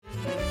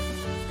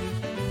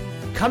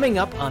Coming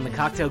up on the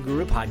Cocktail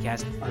Guru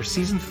podcast, our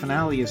season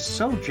finale is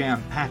so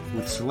jam-packed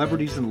with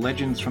celebrities and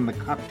legends from the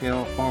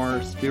cocktail,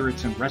 bar,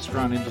 spirits, and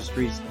restaurant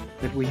industries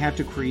that we had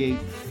to create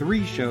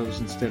 3 shows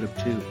instead of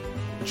 2.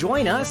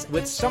 join us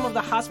with some of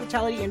the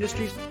hospitality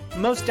industry's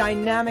most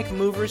dynamic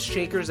movers,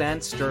 shakers,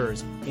 and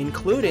stirrers,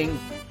 including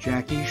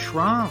Jackie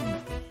Schramm,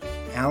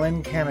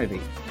 Alan Kennedy,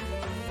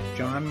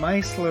 John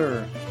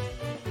Meisler,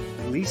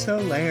 Lisa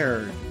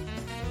Laird,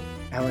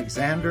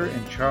 Alexander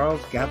and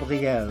Charles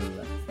Gabriel,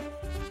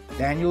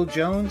 Daniel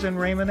Jones and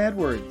Raymond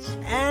Edwards,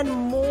 and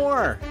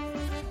more.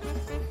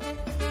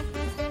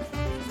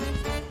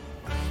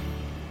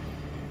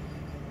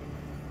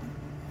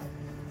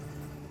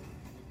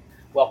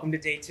 Welcome to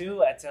day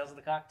 2 at Tales of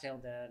the Cocktail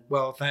Den.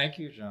 Well, thank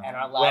you, John. And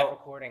our live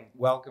recording.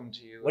 Welcome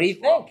to you. What do you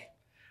think?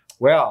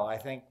 Well, I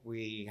think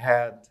we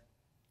had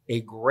a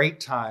great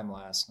time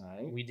last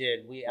night. We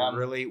did. We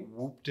really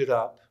whooped it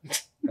up,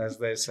 as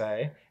they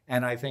say.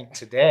 And I think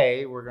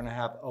today we're going to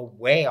have a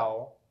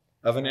whale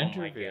of an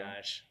interview. Oh my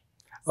gosh.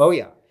 Oh,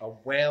 yeah. A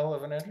whale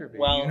of an interview.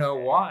 Well, you know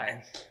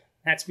why?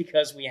 That's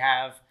because we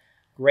have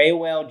Grey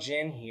Whale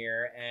Gin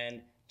here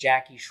and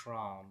Jackie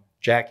Schramm.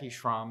 Jackie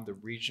Schramm, the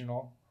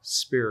regional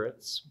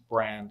spirits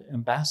brand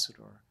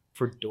ambassador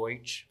for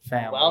Deutsch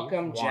Family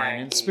Welcome,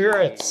 Wine and Jackie.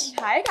 Spirits.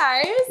 Hi,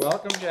 guys.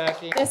 Welcome,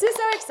 Jackie. This is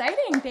so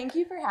exciting. Thank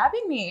you for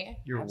having me.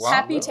 You're welcome.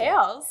 Happy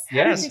Tales.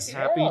 Yes, Happy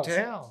happy Tales.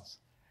 tales.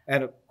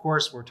 And of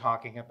course, we're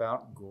talking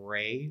about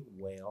Grey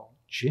Whale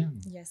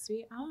Gin. Yes,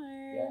 we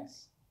are.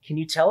 Yes. Can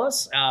you tell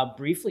us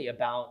briefly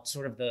about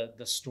sort of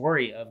the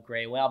story of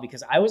Grey Whale?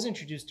 Because I was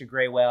introduced to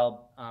Grey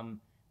Whale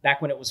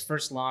back when it was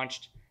first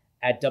launched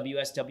at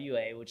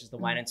WSWA, which is the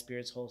Wine and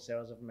Spirits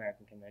Wholesalers of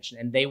America Convention.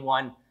 And they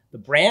won the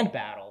brand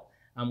battle,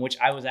 which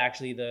I was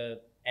actually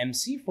the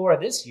MC for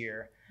this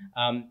year.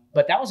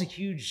 But that was a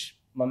huge,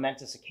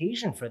 momentous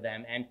occasion for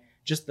them. And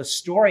just the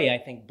story, I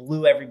think,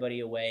 blew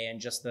everybody away, and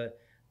just the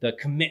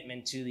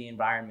commitment to the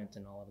environment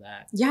and all of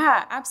that.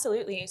 Yeah,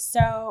 absolutely.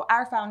 So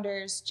our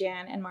founders,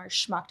 Jan and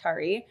Marsh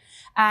Mokhtari,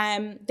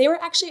 they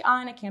were actually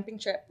on a camping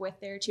trip with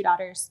their 2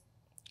 daughters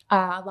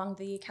along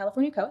the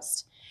California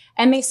coast.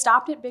 And they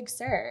stopped at Big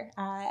Sur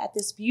at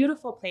this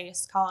beautiful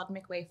place called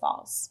McWay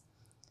Falls.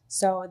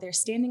 So they're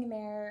standing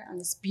there on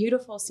this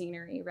beautiful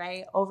scenery,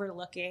 right,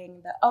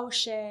 overlooking the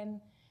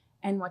ocean.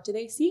 And what do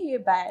they see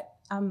but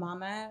a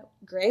mama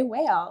gray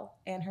whale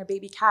and her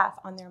baby calf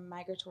on their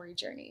migratory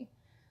journey.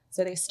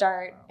 So they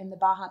start in the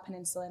Baja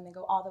Peninsula and they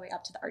go all the way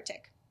up to the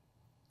Arctic.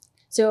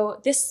 So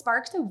this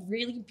sparked a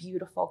really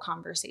beautiful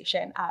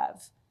conversation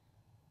of,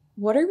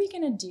 what are we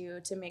going to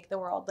do to make the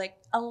world like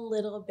a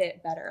little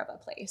bit better of a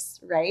place,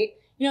 right?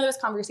 You know, those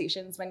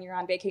conversations when you're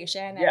on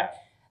vacation and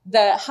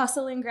the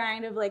hustle and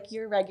grind of like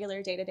your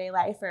regular day-to-day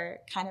life are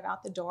kind of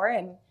out the door,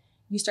 and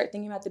you start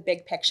thinking about the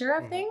big picture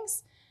of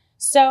things.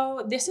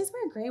 So this is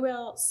where Grey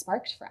Whale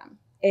sparked from,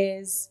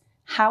 is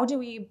how do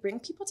we bring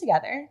people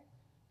together,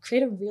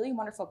 create a really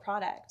wonderful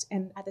product,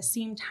 and at the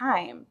same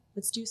time,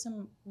 let's do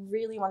some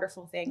really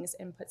wonderful things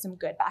and put some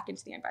good back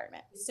into the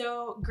environment.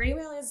 So Grey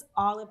Whale is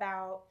all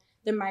about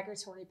the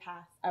migratory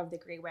path of the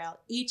gray whale.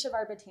 Each of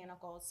our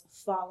botanicals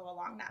follow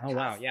along that path. Oh,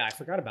 wow. Yeah, I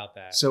forgot about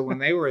that. So when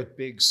they were at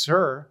Big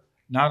Sur,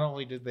 not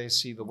only did they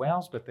see the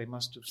whales, but they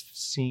must have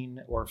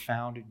seen or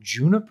found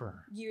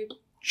juniper.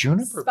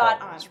 Juniper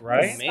Spot berries, on.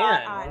 right? Spot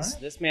Man, on.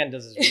 this man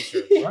does his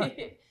research.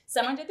 Right.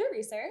 Someone did their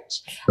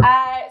research.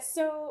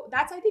 So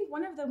that's, I think,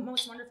 one of the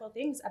most wonderful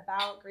things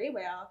about Grey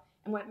Whale,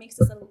 and what makes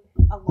us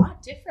a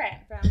lot different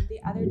from the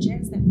other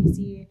gins that we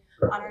see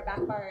on our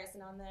back bars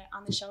and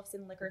on the shelves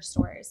in liquor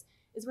stores,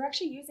 is we're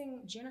actually using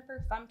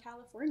juniper from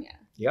California.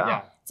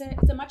 Yeah.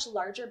 It's a much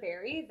larger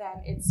berry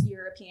than its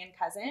European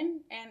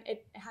cousin, and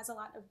it has a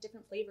lot of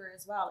different flavor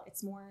as well.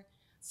 It's more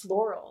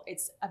floral.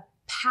 It's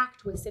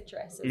packed with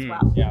citrus as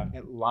well. Yeah.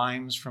 And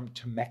limes from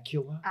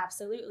Temecula.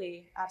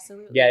 Absolutely.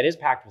 Yeah, it is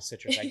packed with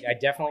citrus. I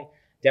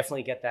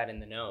definitely get that in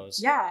the nose.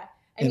 Yeah.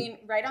 I mean,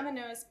 right on the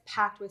nose,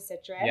 packed with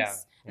citrus. Yeah.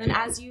 And then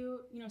as you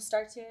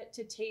start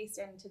to taste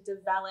and to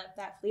develop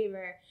that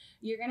flavor,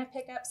 you're going to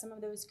pick up some of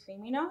those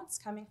creamy notes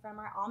coming from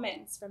our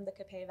almonds from the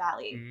Capay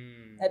Valley.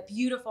 That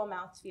beautiful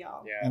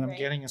mouthfeel. Yeah. And I'm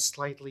getting a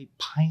slightly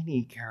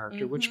piney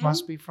character, which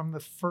must be from the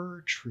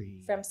fir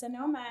tree. From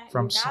Sonoma.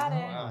 From you got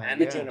Sonoma. it.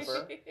 And the Yes.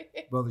 juniper.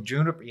 Well, the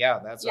juniper,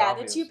 that's Yeah,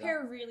 obvious. the two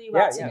pair really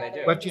well Yeah, they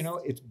together. do.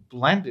 But it's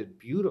blended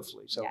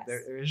beautifully, so Yes.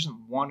 there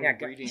isn't one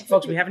ingredient.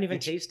 Folks, we haven't even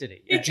tasted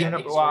it The yet.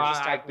 juniper, So we're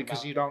just talking because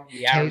about you don't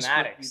the taste. You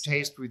aromatics.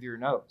 taste with your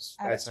nose.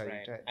 That's how right.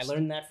 you taste. I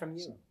learned that from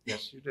you.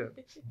 Yes, you do.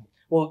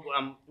 Well,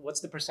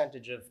 what's the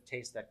percentage of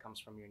taste that comes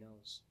from your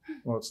nose?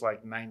 Well, it's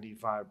like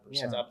 95%.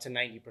 Yeah, it's up to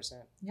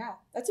 90%. Yeah,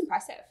 that's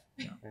impressive.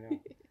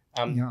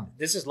 I know.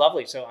 This is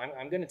lovely. So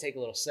I'm going to take a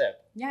little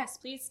sip. Yes,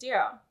 please do.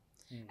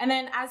 And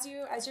then as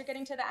you're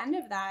getting to the end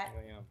of that,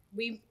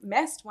 we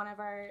missed one of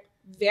our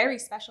very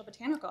special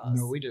botanicals.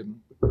 No, we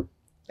didn't.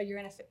 But you're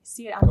gonna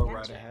see it on Go the right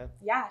pantry. ahead.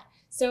 Yeah.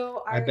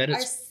 So our, I bet our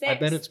it's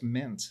six,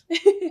 mint.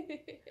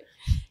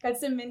 got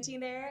some minty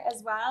there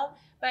as well.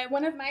 But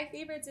one of my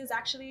favorites is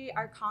actually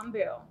our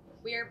kombu.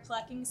 We are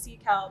plucking sea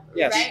kelp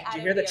Yes. right out Do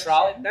you of hear the ocean.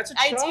 trolley? That's a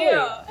trolley.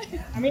 I do.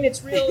 I mean,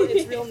 it's real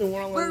New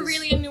Orleans. We're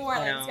really in New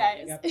Orleans, guys.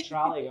 You got the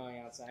trolley going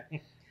outside.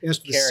 Yes,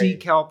 the Carrie. sea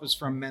kelp is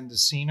from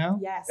Mendocino.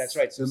 Yes. That's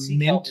right. So The sea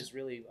kelp mint- is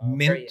really mint-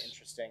 very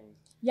interesting.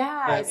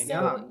 Yeah, Yeah, so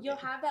yeah. you'll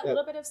have that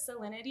little bit of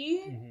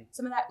salinity, Mhm.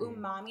 some of that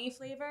umami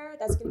flavor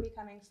that's going to be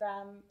coming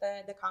from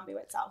the kombu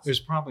itself. There's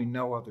probably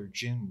no other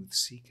gin with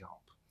sea kelp.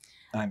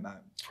 I'm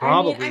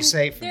probably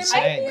safe in there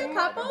saying might be a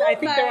that. couple. I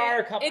think there but are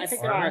a couple. I it's-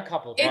 think there are a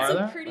couple. It's Are a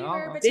there? pretty Oh,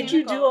 rare okay. botanical. Did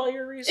you do all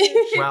your research?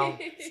 Well,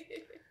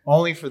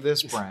 only for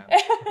this brand,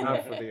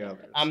 not for the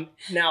others.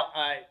 Now,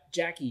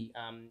 Jackie,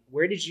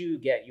 where did you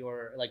get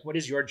your what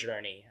is your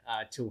journey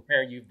to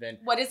where you've been?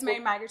 What is my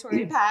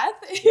migratory path?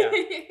 Yeah.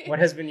 What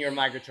has been your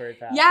migratory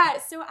path? Yeah,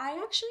 so I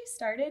actually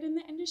started in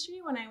the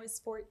industry when I was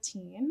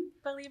 14,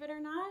 believe it or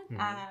not.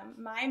 Mhm.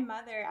 My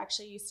mother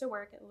actually used to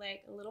work at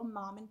like a little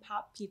mom and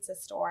pop pizza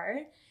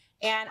store.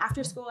 And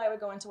after school, I would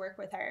go into work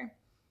with her.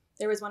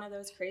 There was one of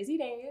those crazy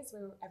days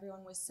where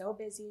everyone was so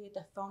busy,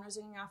 the phone was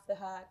ringing off the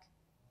hook.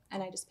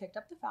 And I just picked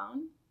up the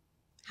phone,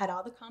 had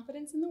all the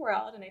confidence in the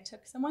world, and I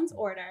took someone's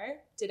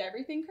order, did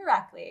everything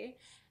correctly.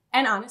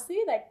 And honestly,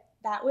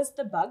 that was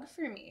the bug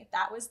for me.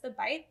 That was the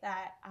bite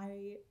that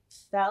I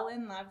fell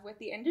in love with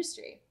the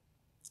industry.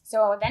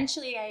 So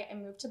eventually I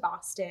moved to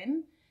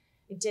Boston.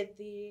 I did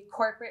the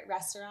corporate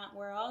restaurant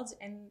world,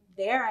 and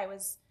there I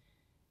was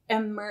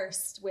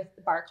immersed with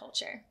the bar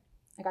culture.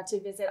 I got to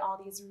visit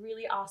all these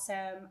really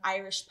awesome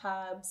Irish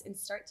pubs and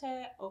start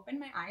to open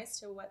my eyes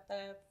to what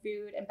the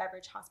food and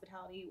beverage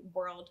hospitality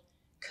world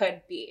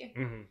could be.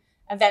 Mhm.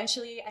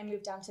 Eventually, I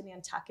moved down to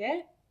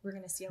Nantucket. We're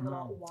going to see a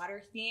little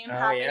water theme Oh,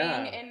 happening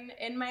yeah.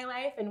 in my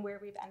life and where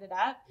we've ended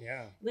up.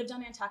 Yeah. Lived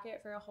on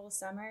Nantucket for a whole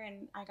summer,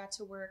 and I got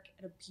to work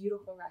at a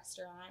beautiful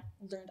restaurant,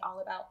 learned all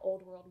about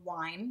old world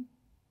wine.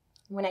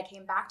 When I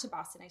came back to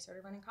Boston, I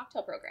started running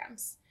cocktail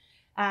programs.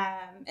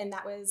 And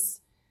that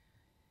was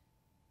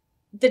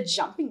the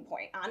jumping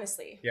point,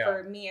 honestly, Yeah.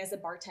 for me as a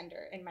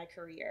bartender in my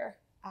career.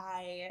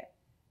 I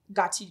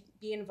got to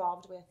be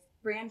involved with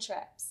brand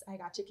trips. I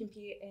got to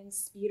compete in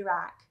Speed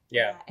Rack.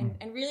 Yeah.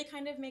 And really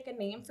kind of make a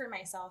name for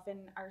myself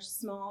in our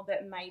small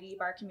but mighty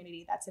bar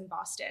community that's in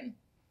Boston.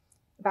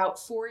 About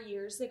 4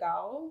 years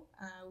ago,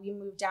 we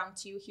moved down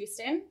to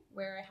Houston,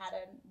 where I had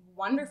a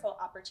wonderful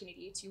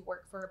opportunity to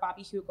work for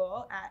Bobby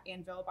Hugel at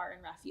Anvil Bar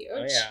and Refuge.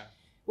 Oh yeah.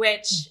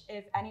 Which,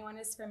 if anyone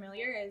is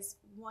familiar, is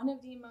one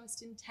of the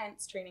most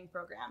intense training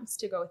programs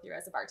to go through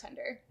as a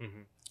bartender.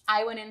 Mhm.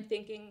 I went in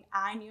thinking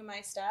I knew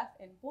my stuff,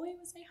 and boy,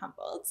 was I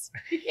humbled.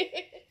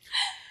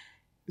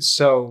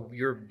 So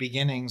your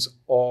beginnings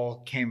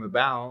all came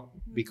about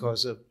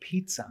because of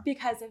pizza.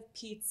 Because of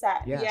pizza.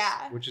 Yes,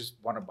 Yeah. which is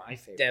one of my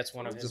favorites. That's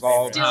one of his Of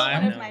all favorites. Still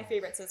time. one of my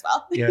favorites as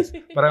well. Yes,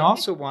 but I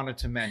also wanted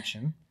to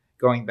mention,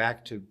 going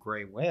back to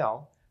Gray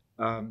Whale,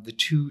 the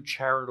two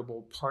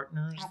charitable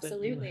partners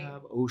Absolutely. that you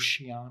have,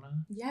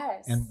 Oceana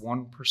Yes. and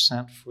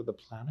 1% for the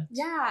Planet.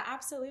 Yeah,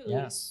 absolutely.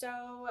 Yes.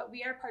 So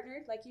we are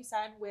partnered, like you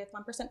said, with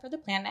 1% for the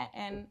Planet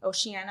and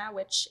Oceana,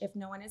 which, if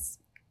no one is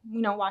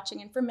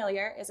watching and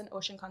familiar, is an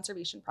ocean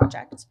conservation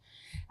project.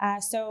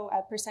 So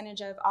a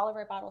percentage of all of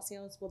our bottle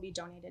sales will be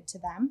donated to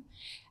them.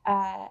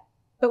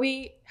 But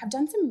we have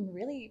done some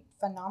really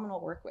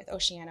phenomenal work with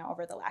Oceana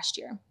over the last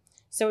year.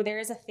 So there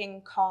is a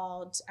thing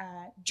called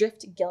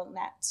drift gill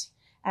net.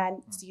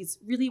 And it's these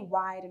really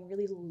wide and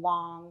really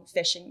long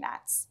fishing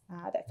nets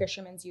that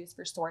fishermen use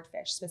for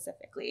swordfish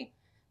specifically.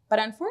 But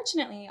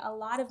unfortunately, a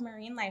lot of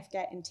marine life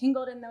get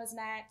entangled in those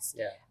nets.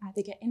 Yeah.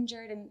 They get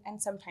injured and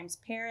sometimes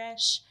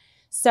perish.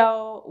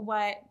 So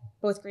what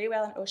both Gray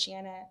Whale and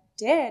Oceana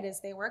did is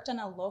they worked on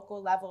a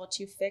local level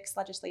to fix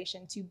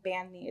legislation to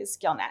ban these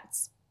gill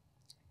nets.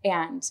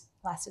 And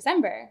last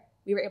December,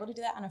 we were able to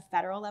do that on a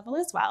federal level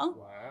as well,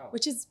 Wow.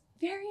 which is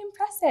very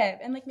impressive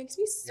and makes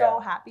me so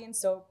happy and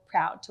so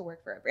proud to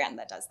work for a brand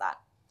that does that.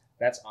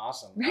 That's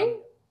awesome. Right?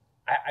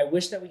 I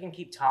wish that we can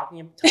keep talking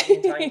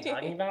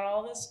about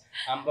all this.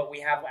 But we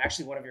have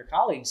actually one of your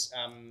colleagues.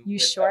 You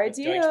with, sure with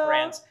do. Deutsche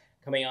Brands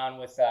coming on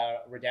with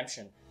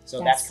Redemption. So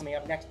Yes. that's coming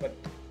up next. But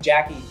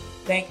Jackie,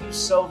 thank you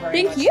so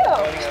very much Thank you. for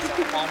joining us on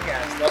the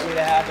podcast. Lovely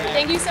to have you.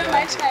 Thank you so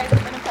much, guys.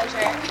 It's been a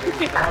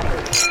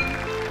pleasure.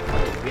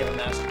 We have a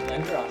master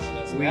blender on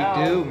with us We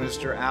now. do,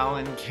 Mr.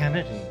 Alan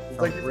Kennedy Thank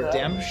from you for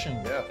Redemption.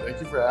 having me. Yeah, thank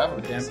you for having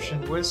me.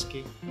 Redemption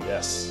Whiskey.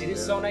 Yes. It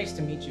is so nice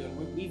to meet you,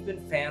 and we've been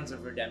fans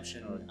of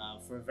Redemption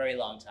for a very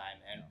long time,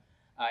 and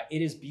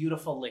it is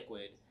beautiful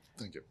liquid.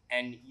 Thank you.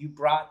 And you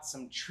brought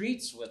some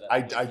treats with us. I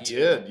with you.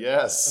 did,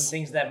 yes. Some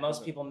things that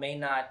most people may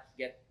not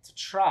get to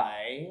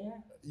try.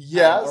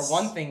 Yes. Or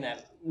one thing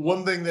that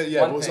One thing that,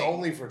 One was thing.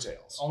 only for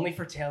Tales. only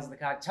for Tales of the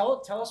Cocktail.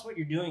 Tell us what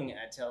you're doing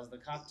at Tales of the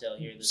Cocktail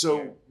here this So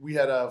year. we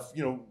had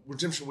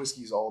Redemption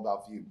Whiskey is all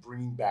about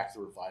bringing back the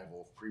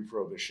revival of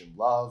pre-prohibition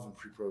love and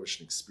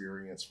pre-prohibition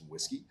experience from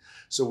whiskey.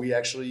 So we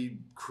actually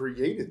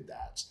created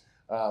that.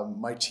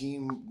 My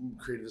team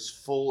created this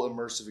full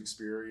immersive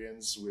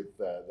experience with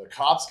the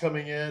cops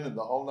coming in and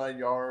the whole 9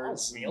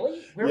 yards. Oh,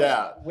 really?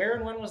 Where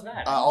and when was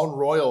that? On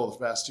Royal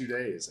the past 2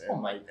 days. And oh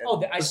my!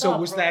 and I saw. So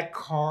was that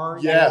car?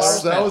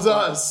 Yes, that was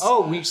us.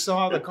 Oh, we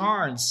saw the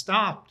car and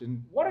stopped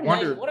and what a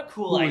wondered. what a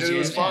cool who idea! It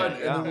was fun,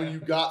 Yeah. and then when you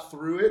got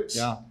through it,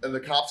 Yeah. and the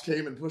cops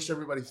came and pushed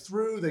everybody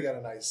through, they got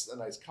a nice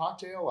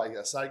cocktail, like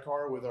a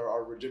sidecar with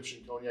our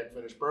Redemption Cognac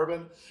finished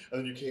bourbon, and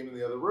then you came in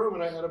the other room,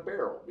 and I had a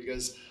barrel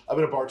because I've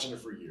been a bartender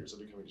for years. I've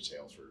been coming to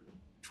Tales for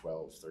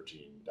 12,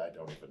 13, I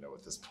don't even know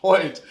at this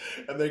point.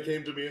 And they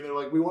came to me and they're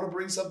like, we want to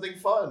bring something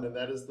fun, and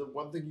that is the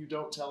one thing you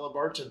don't tell a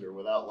bartender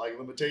without like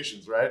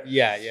limitations, right?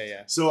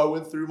 Yeah. So I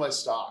went through my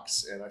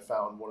stocks and I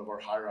found one of our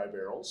high rye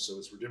barrels. So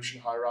it's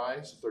Redemption High Rye,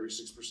 it's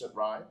 36%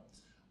 rye.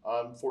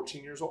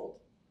 14 years old.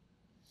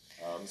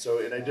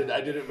 And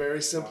I did it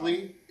very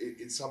simply.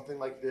 It's something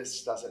like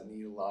this doesn't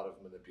need a lot of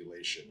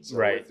manipulation.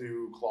 So I went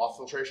through cloth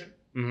filtration,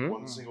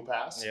 one single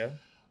pass. Yeah.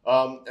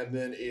 And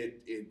then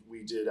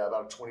we did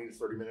about a 20 to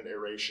 30 minute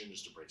aeration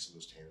just to break some of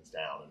those tannins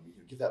down, and we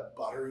can give that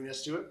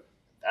butteriness to it.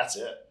 That's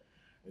it,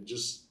 and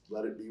just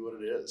let it be what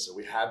it is. So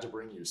we had to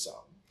bring you some.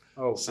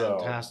 Oh,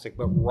 fantastic!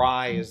 But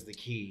rye is the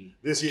key.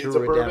 It's a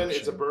bourbon.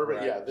 It's a bourbon.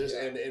 Right. Yeah.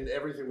 And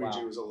everything we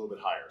do is a little bit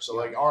higher. So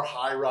like our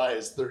high rye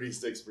is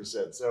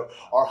 36%. So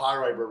our high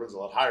rye bourbon is a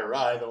lot higher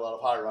rye than a lot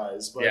of high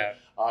ryes. But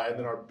and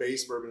then our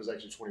base bourbon is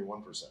actually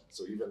 21%.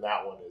 So even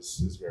that one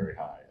is very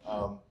high.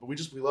 But we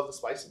love the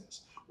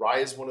spiciness. Rye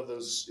is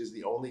is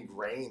the only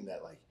grain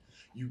that like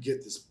you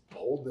get this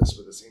boldness,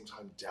 but at the same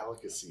time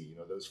delicacy. You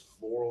know, those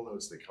floral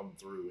notes that come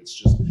through. It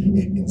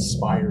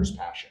inspires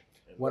passion.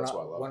 That's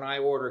why I love when it. I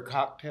order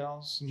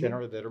cocktails,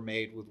 generally that are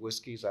made with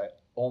whiskeys, I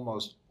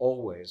almost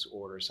always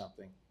order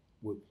something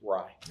with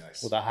rye.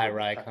 Nice. With a high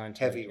rye content.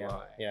 Heavy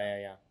rye.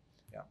 Yeah.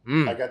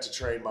 I got to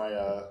train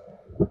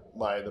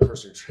the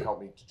person who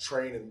helped me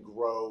train and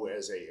grow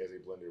as a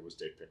blender was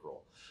Dave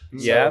Pickerel.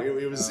 Yeah. So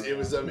it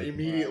was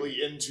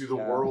immediately into the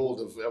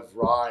world of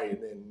rye,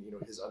 and then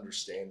his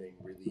understanding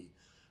really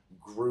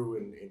grew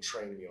in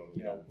training me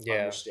on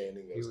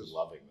understanding those and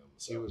loving them.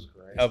 So he was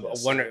great. A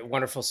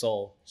wonderful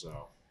soul.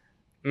 So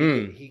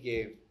he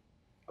gave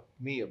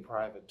me a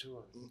private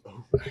tour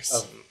nice.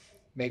 of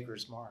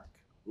Maker's Mark.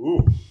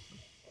 Ooh,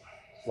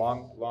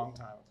 long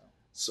time ago.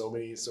 So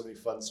many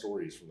fun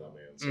stories from that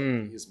man. So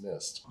he is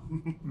missed.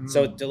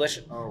 So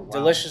delicious,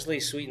 deliciously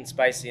sweet and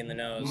spicy in the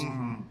nose.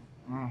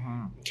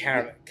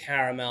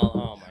 Caramel.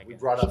 Oh my god. We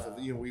brought up,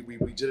 we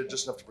did it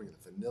just enough to bring in the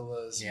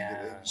vanillas.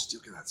 Yeah. You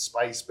still get that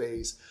spice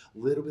base. A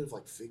little bit of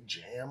like fig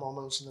jam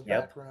almost in the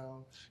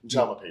background. You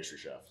tell I'm a pastry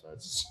chef.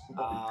 That's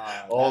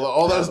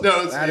all those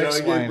notes.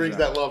 It brings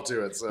that love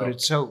to it. So. But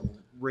it's so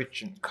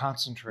rich and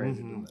concentrated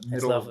in the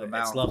middle of the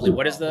mouth. It's lovely.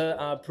 What is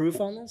the proof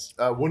on this?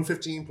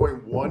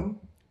 115.1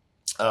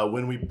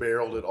 when we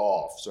barreled it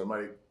off. So it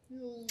might.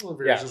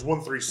 There's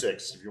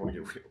 136 if you want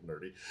to get real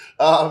nerdy.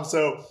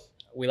 So.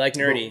 We like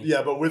nerdy.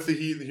 But with the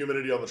heat and the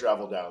humidity on the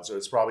travel down, so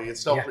it's still in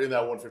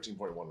that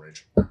 115.1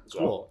 range.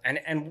 Cool.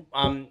 And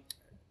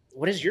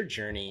what is your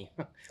journey?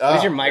 What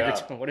is your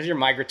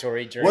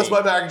migratory journey? What's my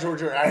migratory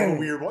journey? I have a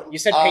weird one. You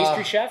said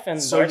pastry chef and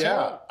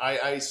bartender?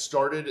 I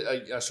started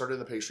in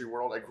the pastry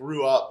world. I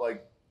grew up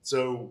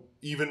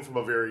even from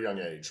a very young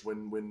age.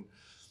 When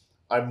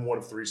I'm one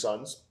of 3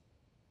 sons,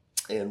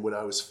 and when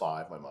I was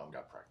 5, my mom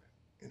got pregnant,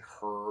 and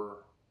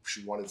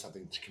she wanted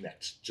something to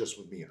connect just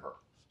with me and her,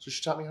 so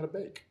she taught me how to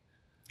bake.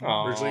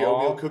 Originally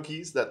oatmeal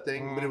cookies, that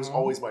thing, but it was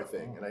always my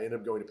thing. And I ended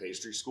up going to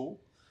pastry school.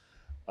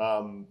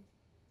 When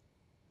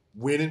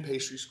in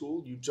pastry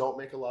school, you don't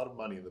make a lot of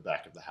money in the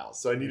back of the house.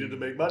 So I needed to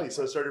make money.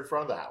 So I started in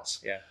front of the house.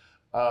 Yeah.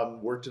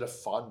 Worked at a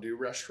fondue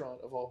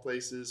restaurant of all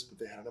places, but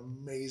they had an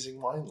amazing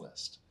wine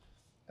list.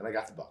 And I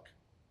got the bug.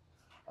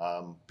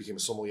 Became a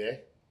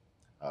sommelier,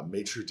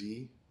 maitre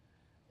d'.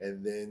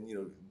 And then,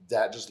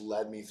 that just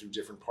led me through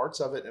different parts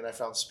of it, and I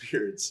found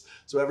spirits.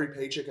 So every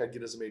paycheck I'd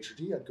get as a maitre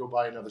d', I'd go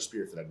buy another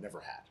spirit that I'd never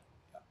had.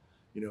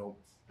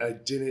 I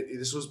didn't.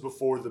 This was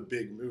before the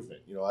big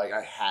movement.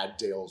 I had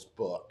Dale's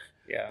book,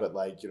 but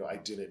I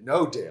didn't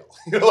know Dale.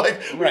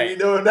 Right.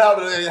 Know him now,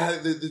 but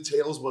the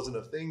Tales wasn't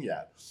a thing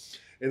yet,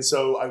 and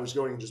so I was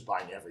going and just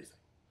buying everything,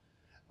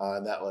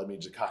 and that led me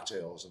to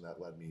cocktails, and that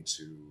led me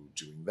to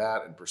doing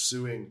that and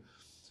pursuing,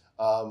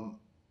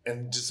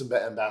 and did some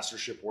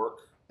ambassadorship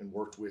work and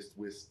worked with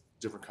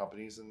different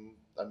companies, and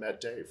I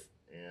met Dave,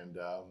 and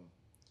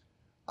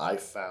I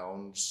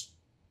found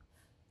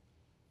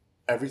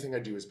everything I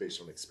do is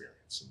based on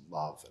experience and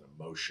love and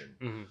emotion.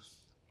 Mm-hmm.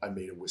 I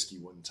made a whiskey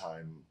one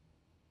time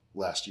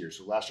last year.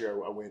 So last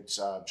year I went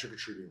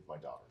trick-or-treating with my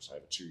daughters. I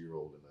have a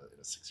 2-year-old and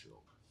a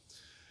 6-year-old.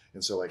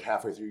 And so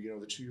halfway through,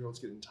 the 2-year-old's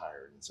getting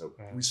tired. And so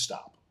we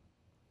stop.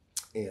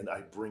 And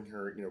I bring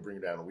her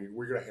down.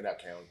 We're going to hand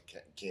out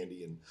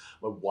candy. And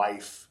my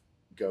wife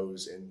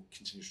goes and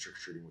continues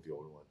trick-or-treating with the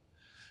older one.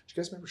 Do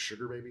you guys remember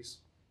Sugar Babies?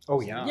 Oh,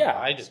 yeah. Yeah.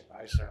 I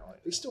certainly.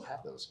 They still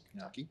have those in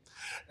Kentucky.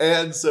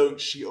 And so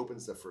she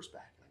opens the first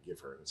bag, and I give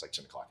her, and it's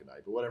 10 o'clock at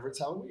night, but whatever, it's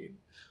Halloween.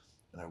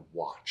 And I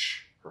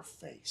watch her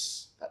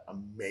face, that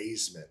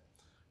amazement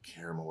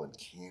caramel and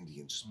candy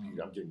and just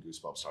beauty. I'm getting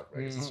goosebumps talking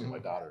about it because it's my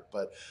daughter.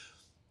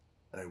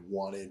 And I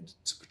wanted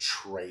to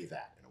portray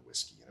that in a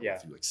whiskey. And I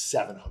went through like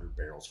 700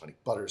 barrels, finding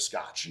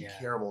butterscotch and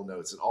caramel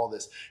notes and all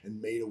this,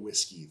 and made a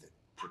whiskey that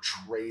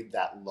portrayed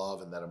that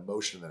love and that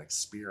emotion and that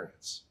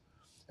experience.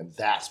 And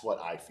that's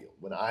what I feel.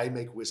 When I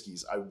make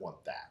whiskeys, I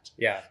want that.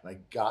 Yeah. And I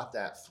got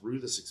that through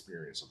this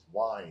experience of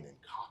wine and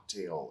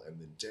cocktail and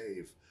then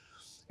Dave.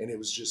 And it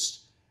was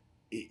just,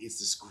 it's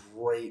this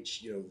great,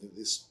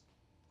 this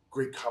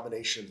great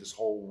combination of this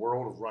whole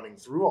world of running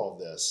through all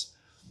this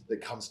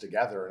that comes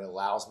together and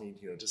allows me,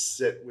 to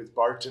sit with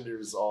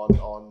bartenders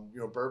on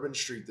Bourbon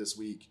Street this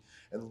week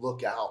and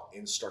look out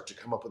and start to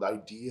come up with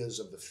ideas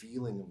of the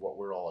feeling of what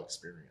we're all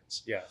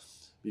experiencing. Yeah.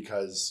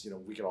 Because,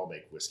 we can all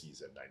make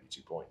whiskeys at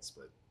 92 points,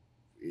 but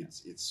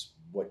it's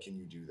what can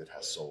you do that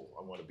has soul?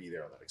 I want to be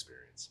there on that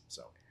experience.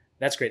 So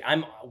that's great.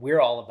 We're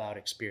all about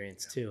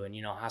experience too, and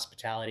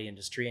hospitality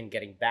industry and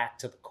getting back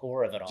to the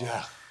core of it all.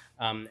 Yeah.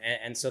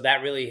 And so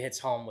that really hits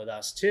home with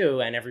us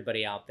too, and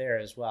everybody out there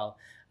as well.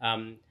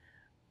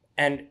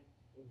 And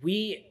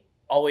we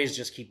always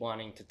just keep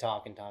wanting to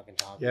talk and talk and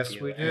talk. Yes, with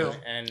you. we do.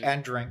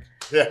 And drink.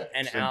 Yeah.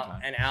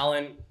 And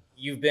Alan,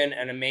 you've been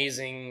an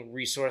amazing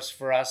resource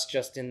for us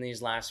just in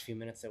these last few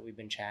minutes that we've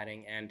been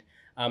chatting. And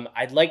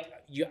I'd like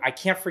you. I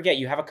can't forget.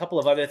 You have a couple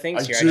of other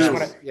things here. I do. I just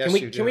want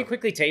to. Can we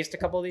quickly taste a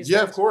couple of these? Yeah,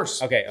 things? of course.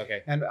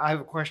 Okay. And I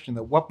have a question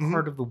though. What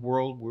part of the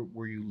world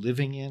were you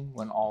living in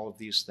when all of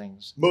these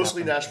things?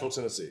 Mostly happened? Nashville,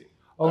 Tennessee.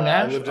 Oh,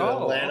 Nashville. I lived in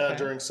Atlanta okay.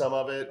 during some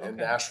of it, and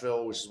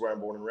Nashville, which is where I'm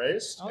born and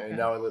raised, and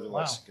now I live in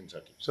Lexington,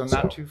 Kentucky. So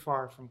not too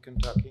far from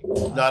Kentucky.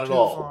 Not at too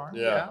all. far.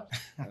 Yeah.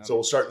 So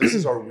we'll start. This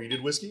is our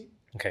wheated whiskey.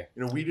 Okay.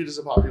 Wheated is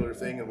a popular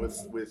thing, and with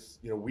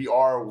we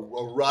are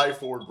a rye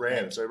forward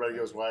brand. So everybody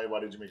goes, why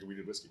did you make a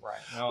wheated whiskey? Right.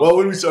 Well,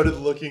 when we started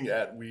looking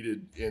at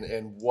wheated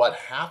and what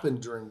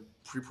happened during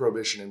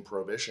pre-prohibition and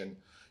prohibition,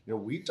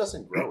 wheat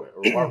doesn't grow it,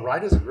 or rye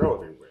doesn't grow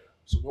everywhere.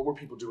 So what were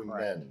people doing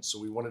then? So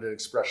we wanted an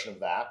expression of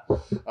that.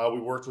 We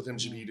worked with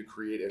MGB to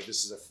create it.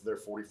 This is their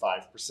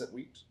 45%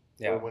 wheat,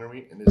 winter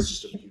wheat, and it's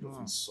just a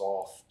beautifully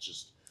soft,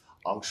 just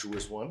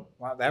unctuous one.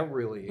 Wow, that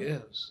really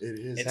is. It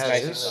is. It's It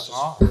nice. just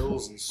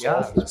fills and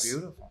softness. Yeah, it's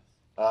beautiful.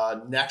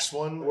 Next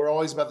one, we're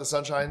always about the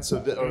sunshine,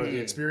 or the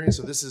experience.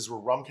 So this is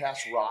rum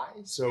cast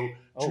rye. So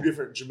two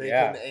different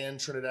Jamaican and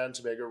Trinidad and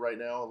Tobago right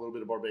now, a little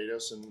bit of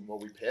Barbados, and what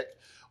we pick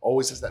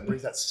always has that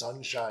brings that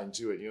sunshine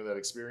to it. That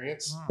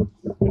experience.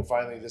 And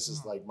finally, this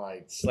is like my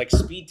It's like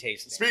speed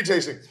tasting. Speed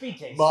tasting.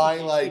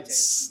 My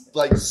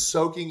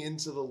soaking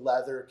into the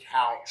leather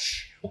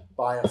couch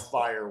by a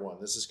fire one.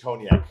 This is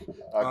cognac.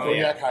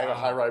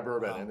 High rye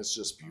bourbon, and it's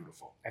just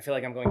beautiful. I feel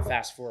like I'm going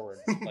fast forward,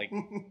 like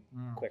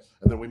quick.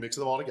 And then we mix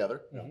them all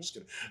together. No, I'm just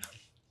kidding.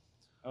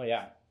 Oh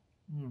yeah.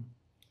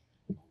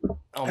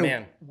 Oh And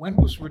man. When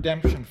was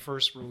Redemption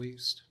first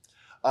released?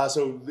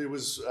 So it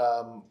was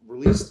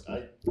released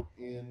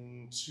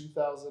in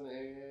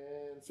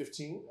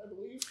 2015, I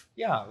believe.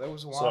 Yeah, that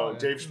was a while. So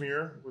Dave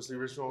Schmier was the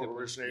original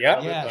originator. Yep.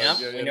 of it.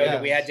 Yeah. We know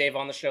that we had Dave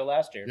on the show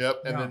last year.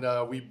 Yep. And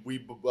then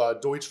we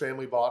Deutsch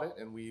family bought it,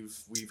 and we've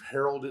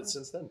heralded it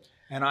since then.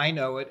 And I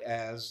know it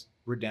as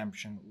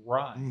Redemption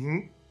Rye. Mm-hmm.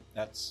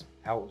 That's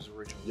how it was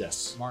originally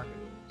marketed.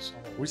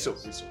 We still.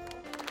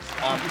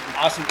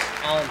 Awesome,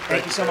 Alan.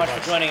 Thank you so much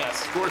for joining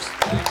us. Of course.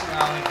 Thanks,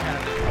 Alan.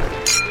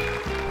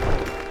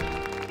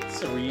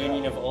 It's a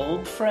reunion of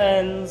old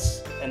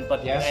friends,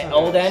 but Yes,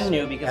 old it is. and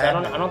new, because I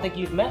don't think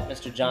you've met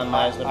Mr. John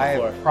Meisler I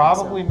before. have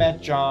probably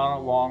met John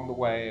along the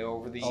way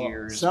over the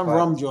years. Some but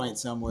rum joint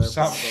somewhere.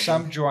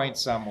 some joint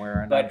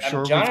somewhere, and But I'm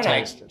sure John we've and I,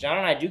 tasted. John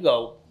and I do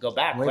go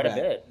back Way quite back.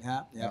 a bit.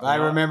 Yeah. I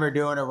remember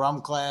doing a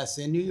rum class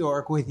in New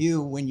York with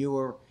you when you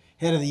were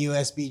head of the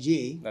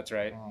USBG. That's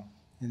right.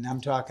 And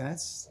I'm talking,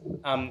 that's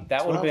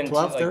That would have been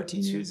 12,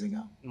 13 years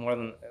ago. More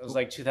than it was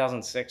like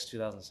 2006,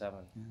 2007.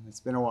 Yeah,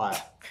 it's been a while.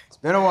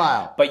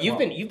 But you've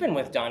been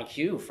with Don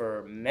Q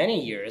for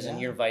many years,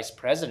 and you're vice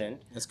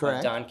president That's correct.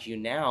 of Don Q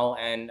now.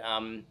 And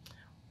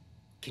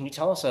can you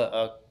tell us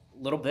a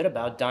little bit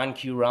about Don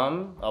Q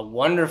rum? A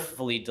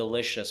wonderfully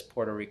delicious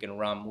Puerto Rican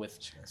rum with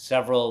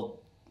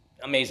several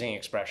amazing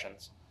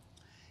expressions.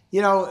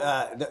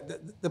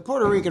 The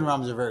Puerto Rican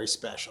rums are very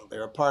special.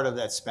 They're a part of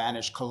that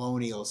Spanish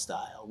colonial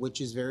style,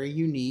 which is very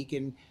unique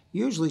and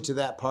usually to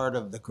that part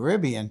of the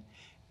Caribbean.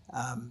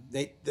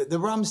 The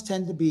rums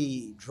tend to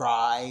be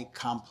dry,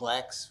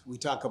 complex. We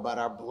talk about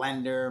our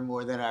blender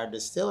more than our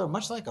distiller,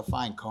 much like a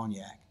fine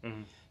cognac.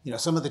 Mm-hmm.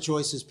 Some of the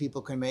choices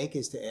people can make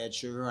is to add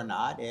sugar or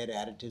not, add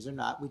additives or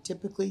not. We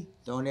typically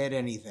don't add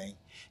anything.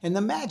 And the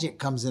magic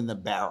comes in the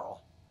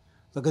barrel,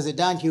 because at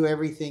Don Q,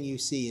 everything you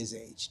see is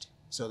aged.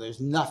 So there's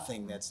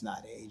nothing that's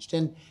not aged.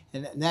 And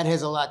that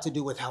has a lot to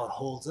do with how it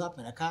holds up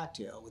in a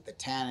cocktail, with the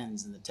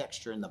tannins and the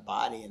texture in the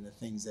body and the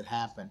things that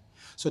happen.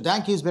 So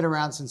Don Q's been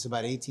around since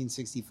about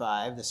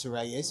 1865. The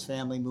Serralles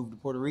family moved to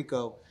Puerto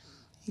Rico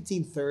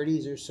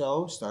 1830s or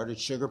so, started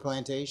sugar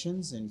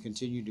plantations and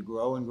continued to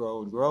grow and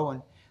grow and grow,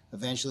 and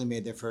eventually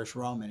made their first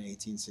rum in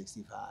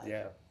 1865.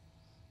 Yeah.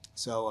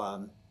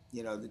 So,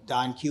 the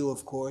Don Q,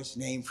 of course,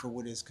 named for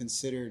what is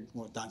considered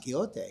Don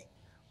Quixote,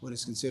 what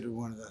is considered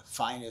one of the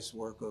finest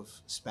work of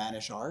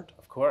Spanish art.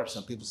 Of course.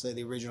 Some people say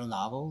the original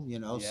novel, Yeah.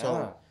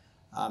 So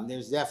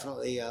there's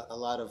definitely a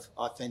lot of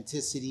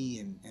authenticity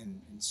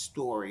and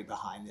story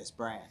behind this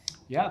brand.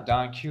 Yeah,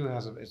 Don Q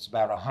it's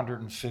about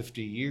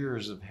 150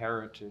 years of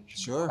heritage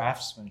Sure. and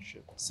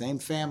craftsmanship. Same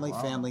family,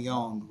 Wow. family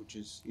owned, which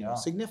is Yeah.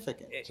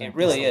 significant. It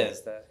really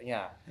is.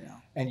 Yeah.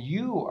 And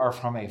you are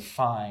from a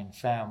fine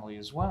family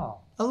as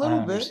well. A little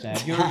I bit.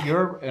 understand.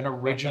 You're an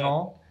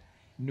original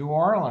New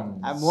Orleans.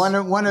 I'm one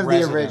of the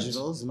resident.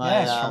 originals.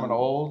 Yes, from an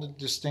old,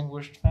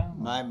 distinguished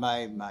family.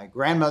 My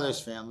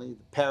grandmother's family,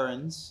 the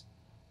Perrins,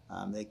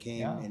 they came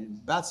Yeah. in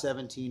about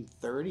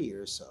 1730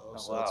 or so. Oh,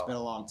 So it's wow. been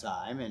a long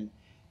time. And,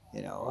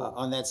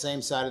 on that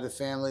same side of the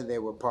family, they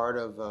were part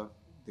of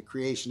the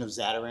creation of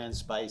Zatarain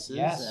Spices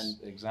Yes, and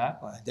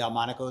exactly.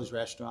 Delmonico's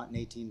restaurant in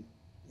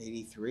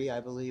 1883, I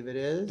believe it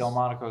is.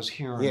 Delmonico's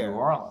here in Here. New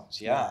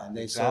Orleans. Yeah, And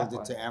they exactly.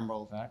 sold it to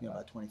Emerald Exactly.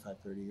 about 25,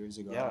 30 years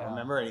ago. Yeah. I don't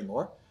remember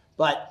anymore.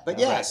 But Yeah,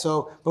 yeah,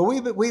 right. but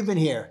we've been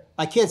here.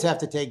 My kids have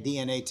to take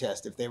DNA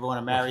test if they want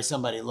to marry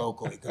somebody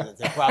locally because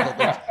they're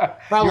probably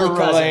You're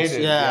cousins.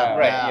 related. Yeah,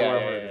 Right, yeah. Whoever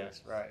yeah. it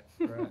is. Right.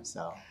 Right.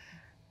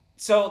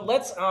 So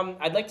let's.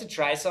 I'd like to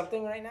try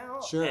something right now.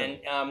 Sure. And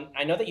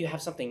I know that you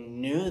have something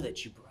new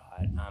that you brought.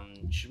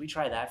 Should we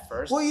try that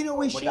first? Well, we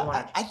What do should. you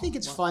want? I think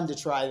it's fun to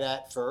try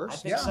that I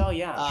first. think so.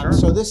 Yeah. Sure.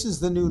 So this is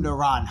the new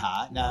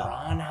Naranja. Now,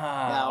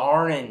 Piranha,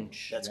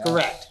 orange. that's Yes,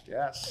 correct.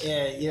 Yes.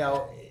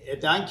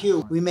 At Don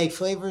Q, we make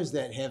flavors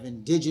that have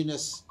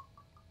indigenous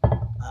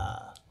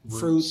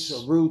fruits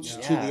or roots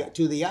Yeah.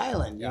 to the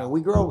island. Yeah.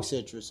 We grow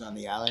citrus on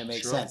the island. It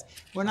makes Sure. sense.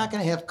 We're not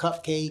going to have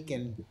cupcake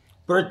and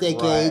birthday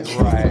Right, cake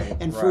right,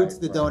 and right, fruits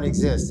that right. don't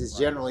exist. It's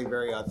generally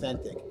very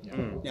authentic.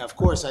 Mm. Now, of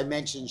course, I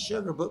mentioned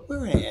sugar, but we're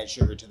going to add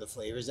sugar to the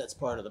flavors. That's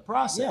part of the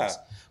process.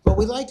 Yeah. But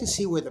we like to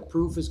see where the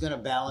proof is going to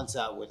balance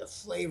out, where the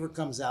flavor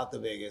comes out the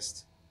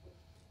biggest,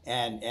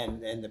 and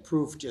the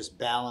proof just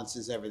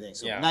balances everything.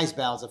 So Yeah. nice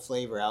balance of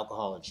flavor,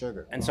 alcohol, and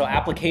sugar. And so,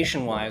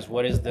 application-wise,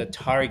 what is the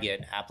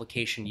target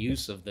application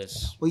use of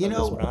this? Well, of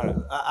this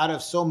product? out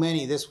of so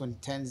many, this one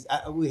tends.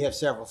 We have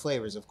several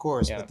flavors, of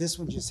course, Yeah. but this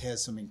one just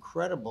has some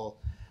incredible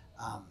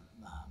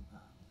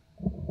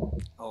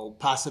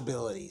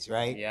possibilities,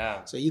 right?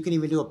 Yeah. So you can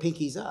even do a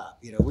pinkies up.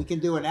 We can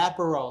do an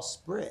Aperol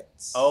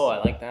spritz. Oh, I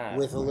like that.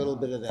 With a little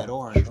bit of that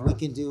orange. We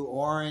can do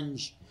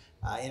orange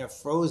in a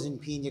frozen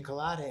pina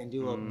colada and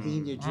do a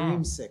pina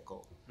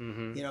dreamsicle.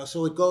 Mm-hmm.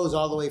 So it goes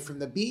all the way from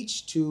the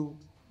beach to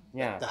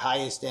Yeah. the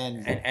highest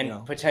end.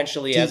 And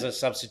potentially deep- as a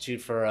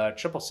substitute for a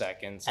triple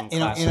sec and some in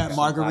classic, a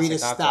margarita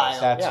some classic style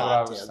cocktails. That's what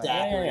I was cocktail,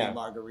 thinking. daiquiri Yeah.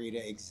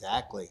 margarita,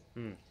 exactly.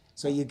 Mm.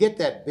 So you get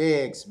that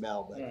big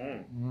smell, but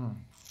Mhm.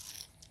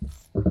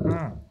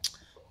 Mm.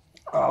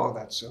 Oh,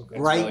 that's so good.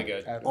 bright really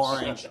good. That is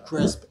orange, so good.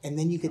 crisp, and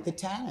then you get the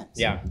tannins.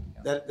 Yeah,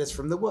 That's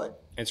from the wood.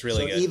 it's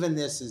really so good. even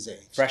this is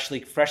aged.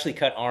 Freshly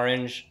cut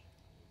orange,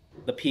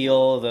 the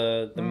peel,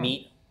 the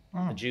meat,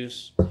 the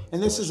juice.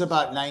 And this is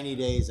about 90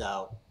 days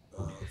out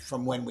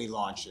from when we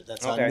launched it.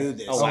 That's Okay. how new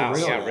this Oh, wow.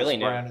 is. Yeah, really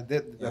new. Brandon,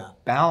 the Yeah.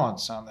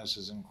 balance on this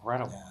is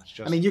incredible. Yeah. It's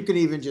just, I mean, you can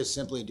even just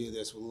simply do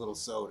this with a little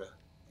soda.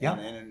 Yeah.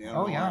 And an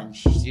oh yeah,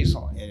 orange.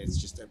 easily. And it's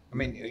just a I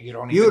mean, you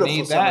don't even Beautiful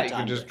need that. You summertime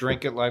can just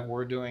drink. drink it like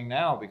we're doing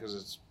now because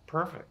it's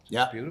perfect.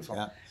 Yeah, It's beautiful.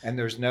 yeah. And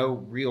there's no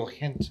real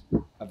hint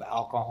of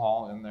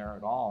alcohol in there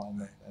at all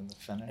in the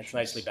finish. It's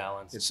nicely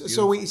balanced. It's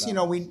So we,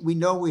 beautiful we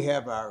know we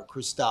have our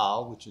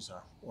Cristal, which is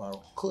our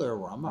clear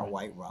rum, our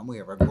white rum. We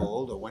have our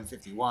Gold, or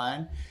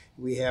 151.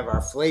 We have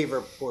our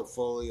flavor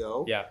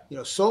portfolio. Yeah.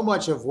 So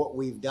much of what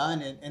we've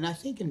done, and I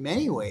think in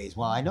many ways,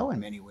 well, I know in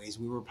many ways,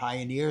 we were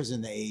pioneers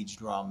in the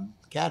aged rum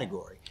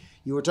category.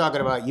 You were talking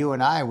about you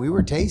and I. We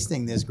were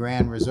tasting this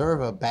Grand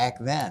Reserva back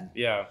then,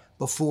 Yeah.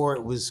 before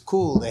it was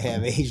cool to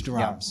have aged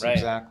rums. Right.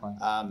 Exactly.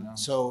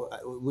 So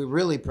we're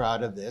really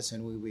proud of this,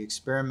 and we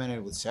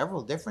experimented with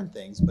several different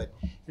things. But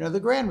the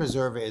Grand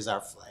Reserva is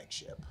our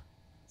flagship.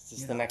 Is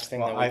this the next thing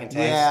Well, that we I- can taste?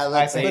 Yeah,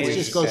 let's I think we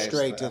just should go taste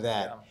straight to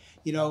that,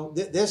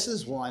 that. This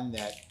is one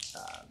that,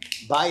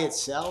 by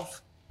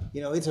itself,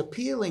 it's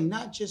appealing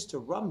not just to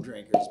rum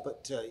drinkers,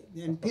 but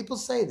and people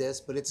say this,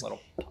 but it's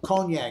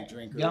cognac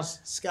drinkers, Yeah,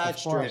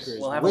 Scotch of course. drinkers.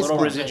 We'll have a little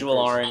whiskey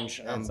residual drinkers.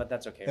 orange, but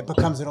that's okay. It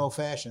becomes an old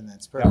fashioned.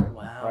 That's perfect.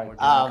 Wow, Right. we're doing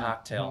a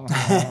cocktail.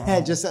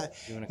 Just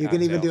Doing a you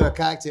can even cocktail. do a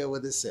cocktail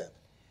with a sip.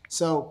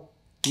 So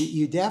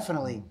you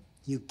definitely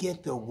you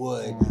get the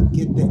wood,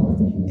 you get the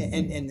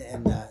and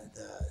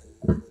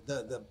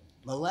the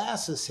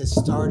molasses has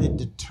started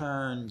to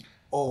turn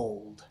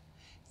old,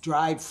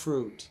 dried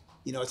fruit.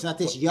 It's not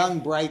this young,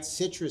 bright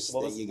citrus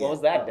What that was, you what get.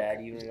 was that,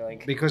 Dad? You were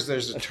like, Because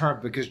there's a term,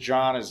 because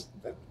John is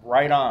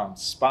right on,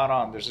 spot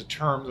on. There's a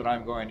term that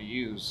I'm going to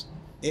use,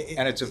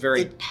 and it's a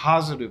very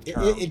positive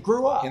term It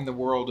grew up. in the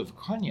world of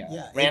cognac.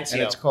 Yeah, Rancio.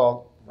 And it's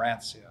called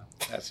Rancio.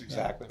 That's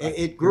exactly right.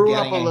 It You're grew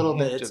up getting a little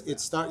hint bit. of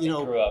that.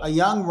 grew up. A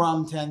young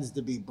rum tends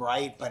to be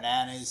bright,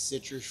 bananas,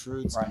 citrus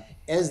fruits. Right.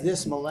 As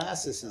this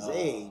molasses is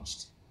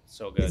aged,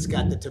 So good. It's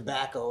got the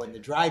tobacco and the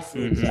dry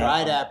fruit, the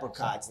dried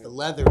apricots, the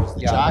leathers,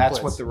 the chocolates.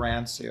 That's what the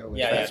Rancio is.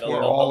 Yeah, That's the where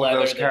leather, all of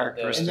those the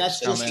characteristics and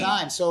that's come just in.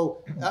 time.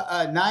 So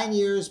 9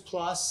 years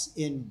plus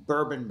in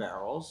bourbon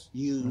barrels,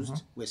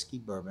 used whiskey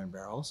bourbon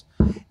barrels.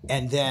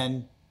 And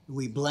then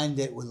we blend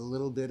it with a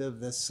little bit of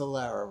the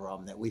Solera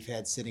rum that we've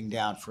had sitting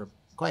down for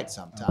quite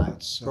some time.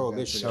 It's so,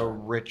 Prohibition. so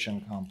rich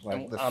and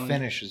complex. The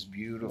finish is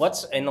beautiful.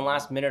 What's in the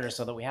last minute or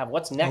so that we have?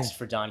 What's next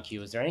for Don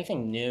Q? Is there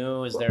anything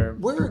new? Is there?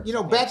 We're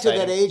back to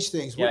that age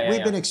things. Yeah,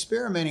 We've been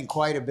experimenting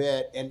quite a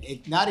bit, and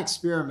not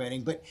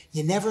experimenting, but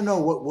you never know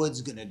what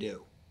wood's going to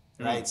do,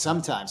 right?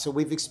 Sometimes. So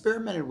we've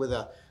experimented with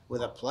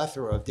a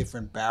plethora of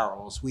different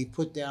barrels. We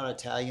put down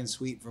Italian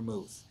sweet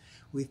vermouth.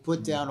 We've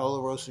put down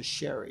Oloroso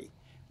sherry.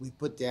 We've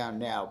put down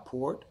now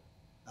port.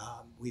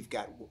 We've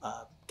got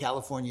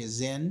California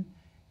Zin.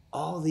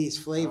 All these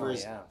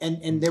flavors,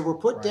 and they were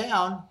put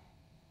down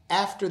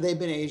after they've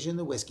been aged in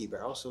the whiskey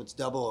barrel, so it's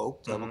double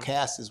oak, double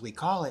cast as we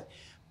call it.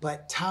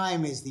 But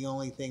time is the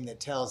only thing that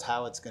tells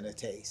how it's going to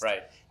taste.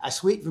 Right. A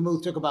sweet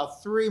vermouth took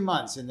about 3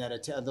 months in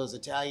those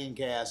Italian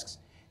casks,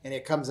 and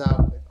it comes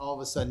out. All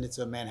of a sudden, it's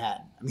a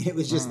Manhattan. I mean, it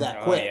was just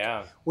that quick.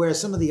 Yeah.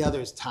 Whereas some of the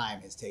others,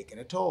 time has taken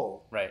a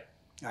toll. Right.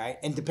 All right,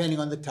 and depending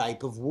on the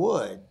type of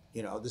wood,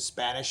 the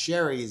Spanish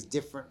sherry is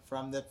different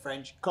from the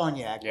French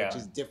cognac, which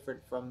is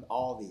different from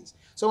all these.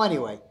 So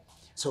anyway,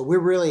 we're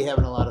really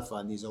having a lot of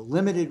fun. These are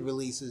limited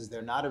releases.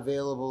 They're not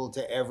available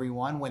to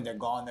everyone. When they're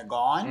gone, they're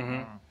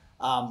gone.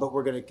 But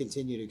we're going to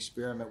continue to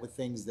experiment with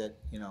things that,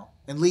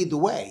 and lead the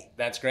way.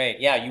 That's great.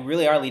 Yeah, you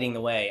really are leading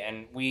the way.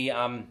 And we,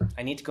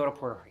 I need to go to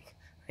Puerto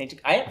Rico.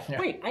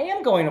 I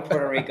am going to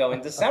Puerto Rico in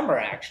December,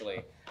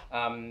 actually.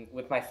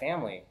 With my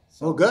family.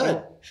 So,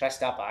 good. Should I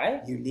stop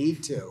by? You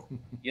need to.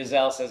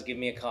 Giselle says, give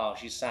me a call.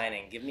 She's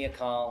signing. Give me a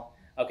call.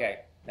 Okay,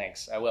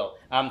 thanks. I will.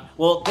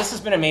 Well, this has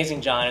been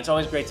amazing, John. It's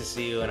always great to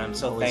see you, and I'm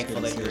so thankful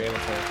that you were able to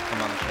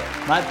come on the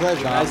show. My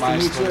pleasure. John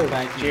Nice to meet you.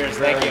 Thank you. Cheers.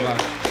 very Thank you.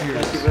 much.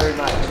 Cheers. Thank you very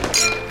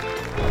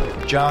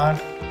much. John,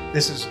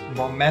 this is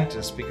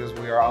momentous because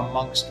we are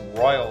amongst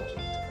royalty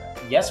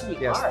today. Yes,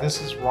 we are. This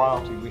is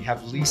royalty. We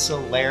have Lisa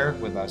Laird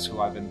with us,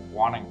 who I've been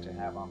wanting to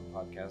have on the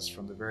podcast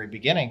from the very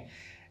beginning.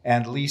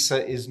 And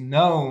Lisa is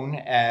known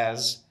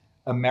as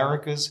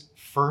America's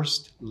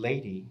First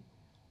Lady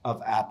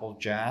of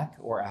Applejack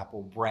or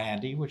Apple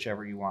Brandy,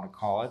 whichever you want to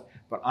call it.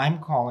 But I'm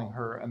calling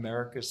her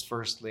America's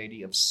First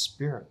Lady of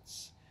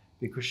Spirits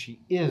because she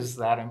is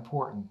that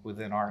important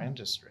within our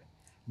industry.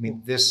 I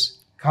mean, this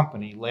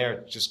company,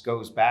 Laird, just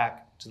goes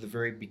back to the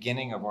very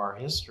beginning of our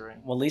history.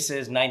 Well, Lisa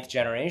is 9th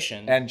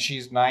generation. And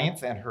she's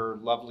 9th, and her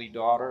lovely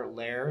daughter,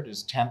 Laird,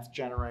 is 10th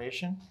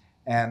generation.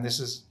 And this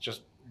is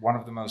just one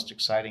of the most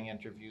exciting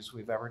interviews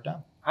we've ever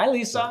done. Hi,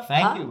 Lisa. So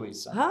thank you,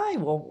 Lisa. Hi.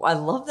 Well, I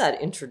love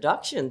that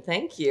introduction.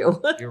 Thank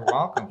you. You're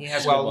welcome.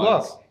 Has Well, good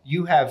ones. look,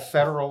 you have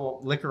federal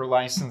liquor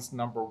license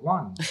number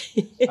 1.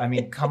 I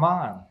mean, come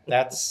on.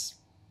 That's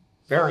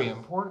very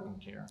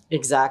important here.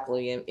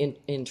 Exactly.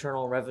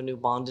 Internal Revenue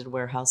Bonded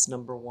Warehouse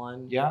number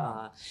 1.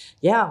 Yeah.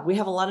 Yeah, we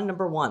have a lot of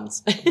number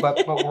 1s.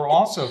 But we're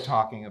also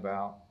talking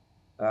about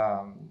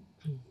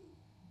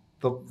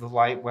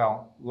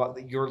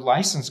your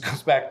license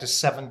goes back to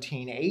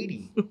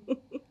 1780.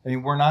 I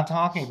mean, we're not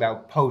talking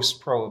about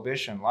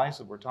post-prohibition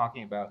license. We're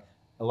talking about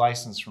a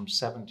license from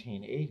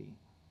 1780.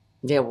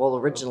 Yeah, well,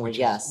 originally,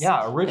 yes.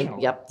 Original.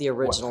 Yep, the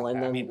original. Well,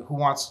 and then, I mean, who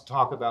wants to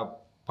talk about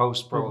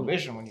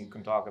post-prohibition when you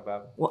can talk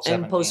about well,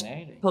 and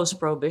 1780?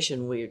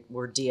 post-prohibition,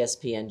 we're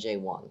DSP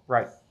NJ1.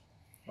 Right.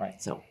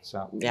 So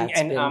Yeah,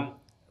 it's been...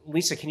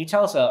 Lisa, can you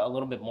tell us a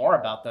little bit more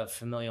about the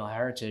familial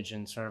heritage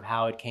and sort of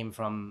how it came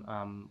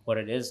from what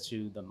it is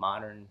to the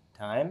modern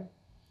time?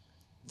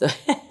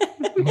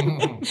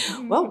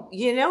 Well,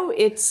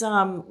 it's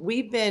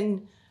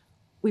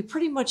we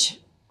pretty much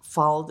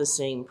follow the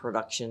same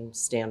production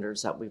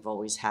standards that we've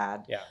always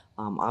had. Yeah.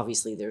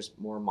 Obviously, there's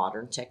more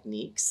modern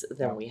techniques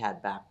than we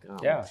had back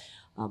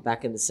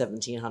back in the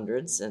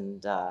 1700s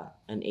and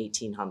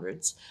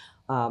 1800s.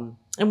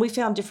 And we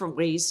found different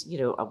ways.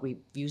 We've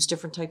used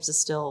different types of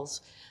stills.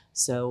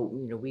 So,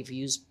 we've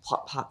used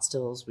pot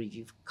stills, we've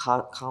used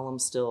column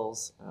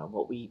stills.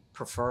 What we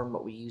prefer and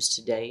what we use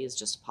today is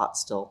just a pot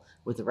still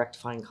with a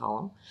rectifying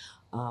column,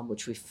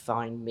 which we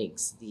find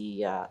makes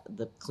the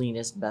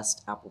cleanest,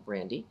 best apple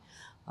brandy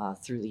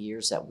through the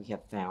years that we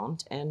have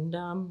found. And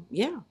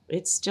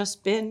it's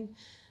just been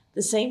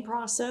the same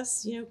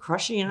process,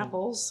 crushing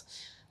apples,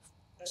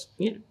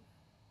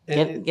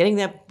 getting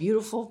that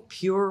beautiful,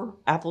 pure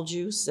apple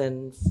juice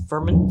and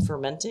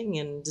fermenting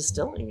and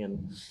distilling.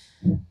 And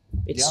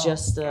it's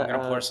just I'm gonna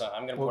pour some.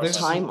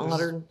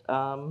 time-honored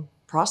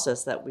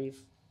process that we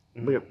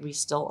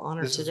still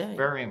honor this today. Is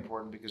very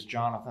important because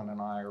Jonathan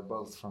and I are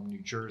both from New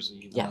Jersey,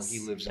 even though he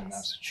lives in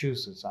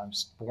Massachusetts. I'm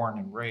born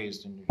and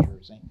raised in New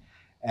Jersey.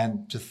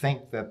 And to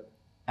think that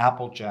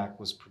Applejack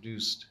was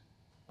produced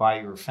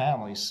by your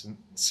family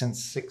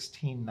since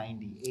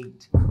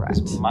 1698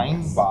 is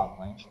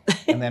mind-boggling.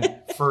 And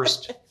then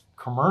first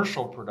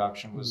commercial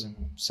production was in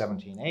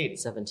 1780.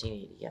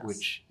 1780, yes.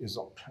 Which is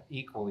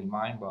equally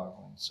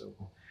mind-boggling. So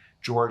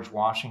George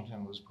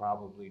Washington was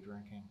probably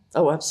drinking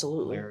Oh,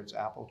 absolutely. Laird's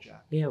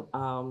Applejack. Yeah,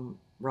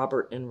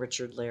 Robert and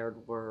Richard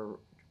Laird were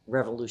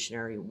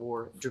Revolutionary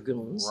War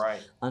dragoons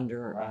Right.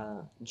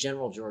 under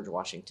General George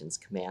Washington's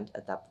command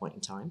at that point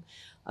in time.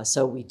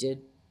 So we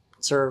did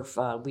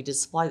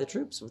supply the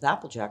troops with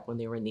Applejack when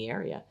they were in the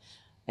area.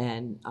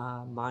 And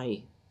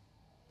it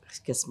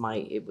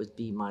would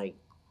be my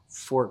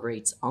four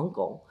greats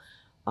uncle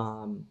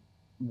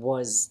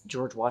was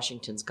George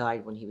Washington's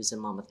guide when he was in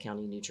Monmouth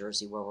County, New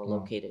Jersey, where we're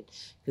located.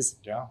 Because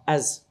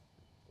as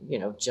you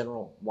know,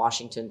 General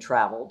Washington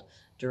traveled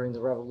during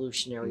the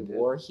Revolutionary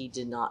War. He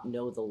did not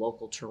know the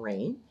local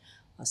terrain,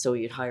 so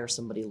he'd hire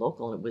somebody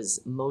local, and it was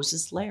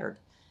Moses Laird.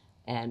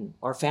 And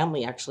our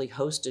family actually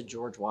hosted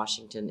George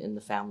Washington in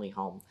the family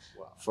home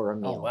for a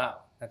meal. Oh, wow.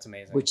 That's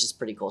amazing. Which is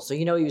pretty cool. So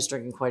he was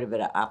drinking quite a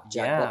bit of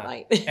Applejack that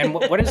night. And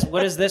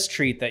what is this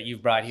treat that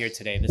you've brought here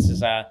today? This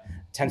is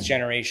 10th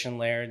generation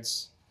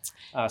Laird's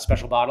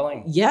special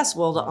bottling? Yes,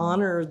 well, to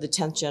honor the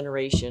 10th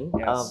generation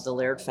of the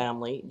Laird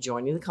family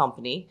joining the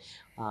company,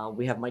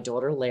 we have my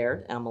daughter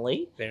Laird,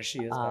 Emily. There she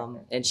is.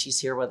 And she's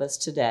here with us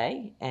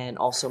today, and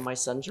also my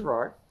son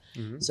Gerard.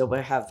 Mm-hmm. So we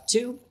have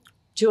two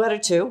out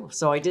of two.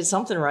 So I did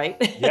something right.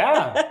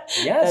 Yeah.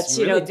 Yes.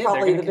 That's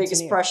probably the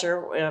biggest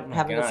pressure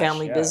having a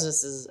family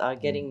business is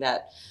getting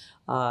that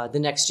the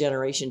next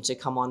generation to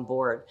come on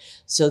board.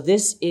 So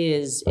this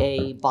is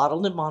a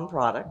bottled and bond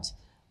product,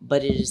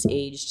 but it is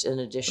aged an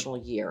additional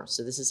year.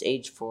 So this is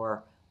aged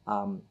for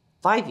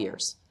 5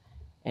 years.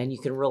 And you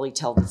can really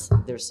tell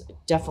there's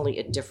definitely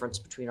a difference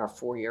between our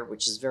 4-year,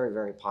 which is very,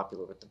 very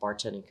popular with the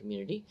bartending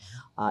community.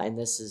 And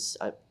this is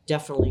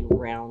definitely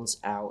rounds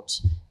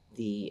out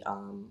the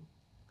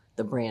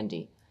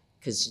brandy,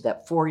 because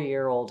that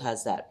 4-year-old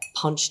has that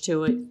punch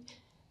to it,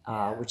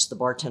 which the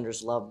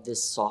bartenders love.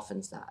 This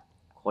softens that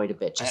quite a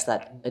bit, just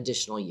that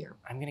additional year.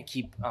 I'm going to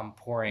keep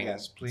pouring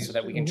please so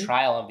that we can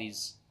try all of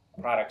these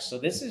products. So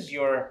this is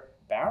your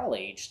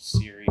barrel-aged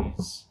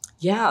series.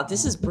 Yeah,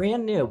 this is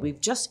brand new.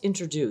 We've just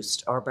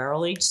introduced our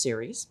barrel-aged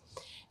series,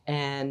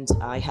 and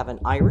I have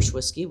an Irish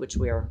whiskey, which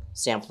we are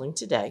sampling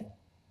today,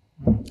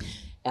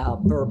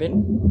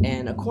 bourbon,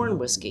 and a corn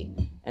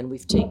whiskey. And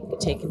we've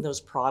taken those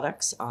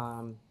products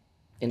and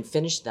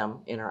finished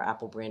them in our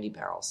apple brandy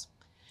barrels.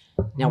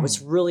 Now,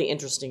 what's really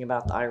interesting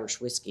about the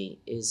Irish whiskey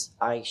is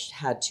I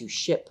had to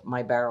ship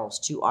my barrels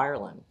to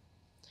Ireland,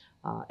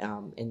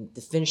 and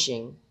the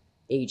finishing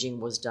aging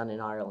was done in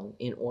Ireland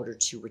in order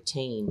to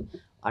retain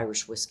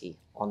Irish whiskey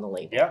on the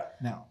label. Yeah.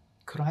 Now,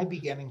 could I be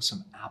getting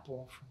some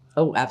apple from that?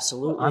 Oh,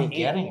 absolutely. I'm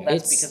getting it.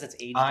 That's because it's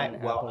aged in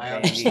apple I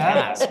brandy. understand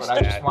that, but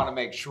I just want to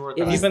make sure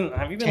that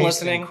Have you been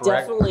listening?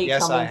 Definitely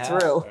yes, coming I have,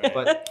 through.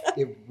 But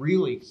it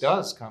really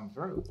does come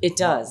through. It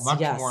does, Much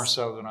yes. more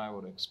so than I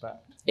would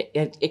expect.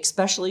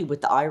 Especially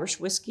with the Irish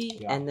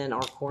whiskey and then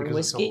our corn Because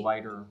whiskey. it's a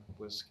lighter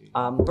whiskey.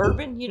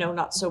 Bourbon,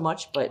 not so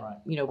much, but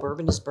Right.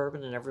 bourbon is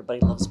bourbon and everybody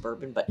loves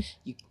bourbon, but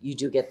you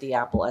do get the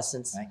apple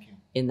essence Thank you.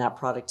 in that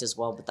product as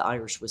well. But the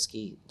Irish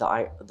whiskey,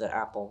 the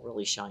apple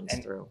really shines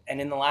through. And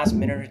in the last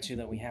minute or two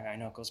that we have, I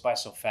know it goes by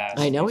so fast.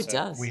 I know it So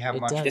does. We have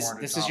It much does. more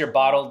to This talk is your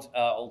about. bottled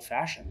old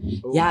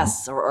fashioned.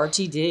 Yes, or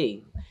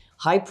RTD.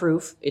 High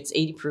proof, it's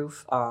 80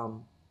 proof,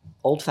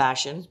 old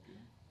fashioned.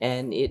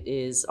 And we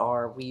use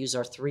our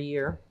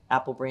 3-year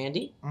apple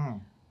brandy,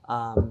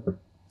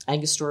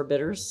 Angostura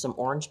bitters, some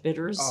orange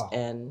bitters,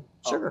 and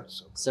sugar.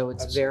 So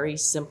it's That's very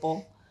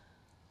simple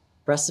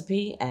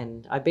recipe.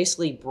 And I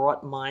basically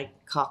brought my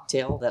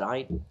cocktail that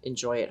I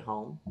enjoy at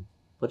home,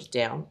 put it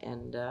down,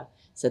 and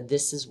said,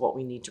 this is what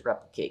we need to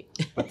replicate.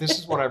 But this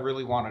is what I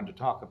really wanted to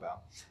talk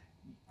about.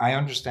 I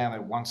understand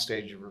that at one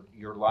stage of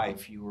your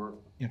life, you were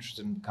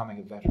interested in becoming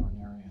a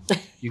veterinarian.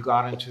 You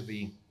got into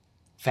the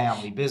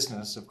family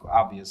business,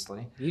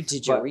 obviously. You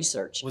did your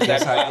research. Was that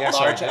Yes,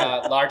 I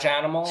did. large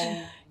animal?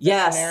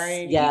 Yes,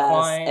 veterinary, yes,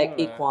 equine?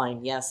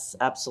 equine, yes,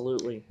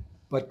 absolutely.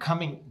 But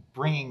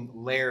bringing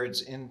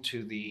Laird's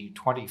into the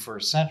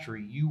 21st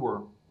century, you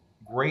were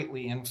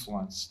greatly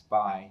influenced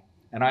by,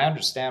 and I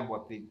understand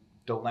what the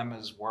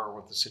dilemmas were,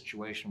 what the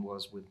situation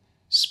was with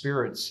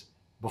spirits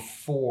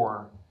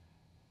before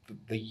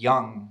the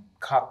young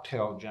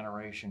cocktail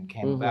generation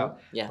came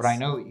about. Yes. But I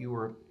know that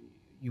you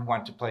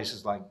went to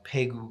places like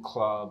Pegu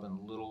Club and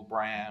Little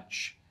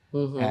Branch,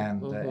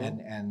 and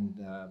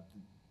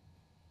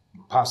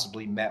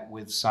possibly met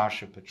with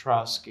Sasha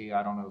Petrosky.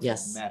 I don't know if you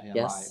met him.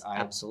 Yes, I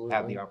absolutely.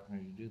 had the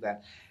opportunity to do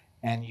that.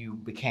 And you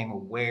became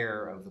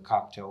aware of the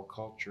cocktail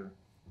culture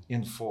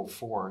in full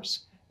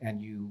force,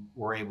 and you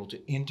were able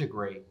to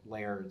integrate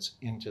Laird's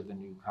into the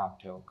new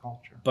cocktail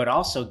culture. But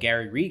also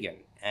Gary Regan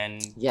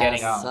and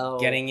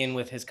getting in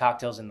with his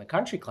cocktails in the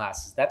country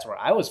classes. That's where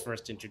I was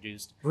first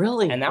introduced.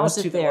 Really? And that was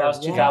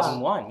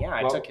 2001. Yeah,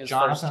 I took his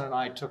Jonathan first. and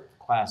I took the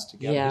class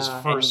together. Yeah. His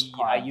first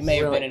class. You may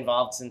have been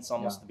involved since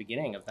almost the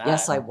beginning of that.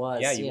 Yes, I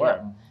was. Yeah, you were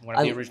one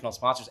of the original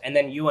sponsors. And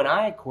then you and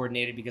I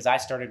coordinated because I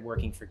started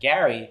working for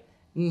Gary,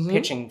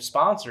 pitching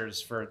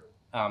sponsors for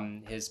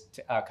his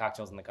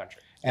cocktails in the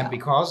country. And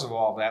because of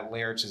all that,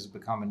 Laird's has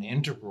become an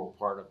integral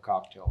part of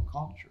cocktail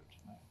culture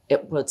tonight.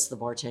 It's the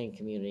bartending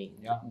community.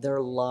 Yeah.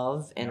 Their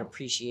love and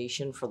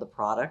appreciation for the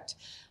product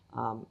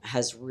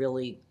has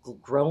really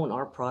grown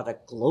our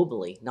product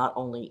globally, not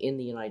only in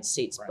the United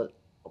States, but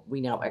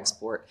we now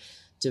export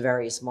to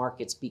various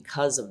markets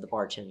because of the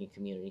bartending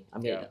community. I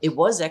mean, it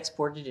was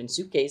exported in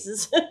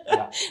suitcases.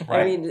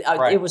 I mean,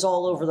 it was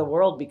all over the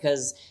world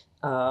because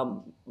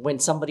when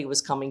somebody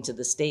was coming to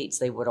the States,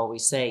 they would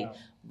always say,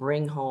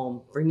 bring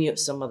me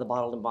some of the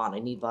Bottled and Bond. I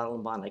need Bottled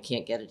and Bond. I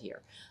can't get it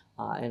here.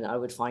 And I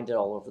would find it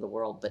all over the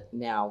world. But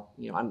now,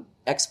 I'm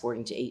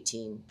exporting to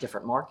 18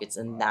 different markets,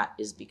 and that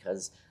is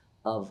because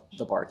of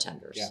the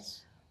bartenders.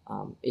 Yes.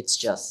 It's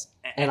just,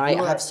 and I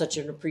have such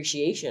an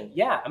appreciation.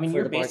 Yeah, I mean,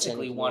 you're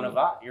basically one of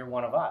us. You're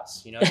one of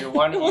us. You're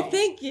one. Well,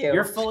 thank you.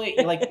 You're fully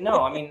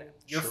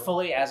you're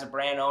fully, as a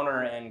brand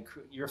owner, and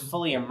you're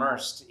fully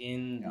immersed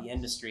in the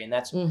industry, and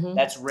that's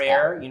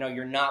rare.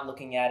 You're not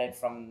looking at it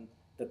from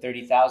the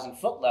 30,000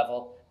 foot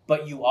level,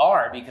 but you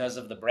are because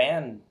of the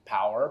brand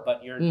power.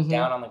 But you're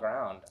down on the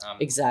ground.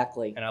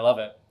 Exactly, and I love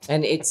it.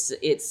 And it's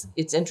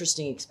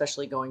interesting,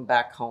 especially going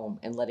back home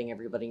and letting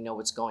everybody know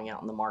what's going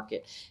out in the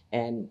market.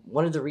 And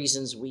one of the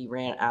reasons we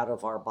ran out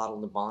of our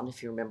Bottled and Bond,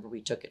 if you remember,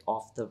 we took it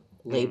off the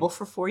label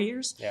for 4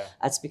 years. Yeah.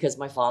 That's because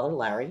my father,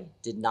 Larry,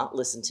 did not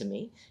listen to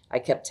me. I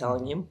kept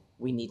telling him,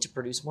 we need to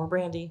produce more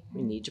brandy.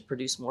 We need to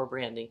produce more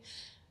brandy.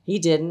 He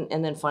didn't.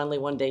 And then finally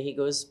one day he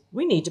goes,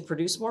 we need to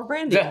produce more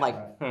brandy. I'm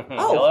like,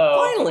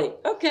 finally.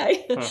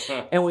 Okay.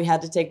 And we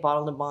had to take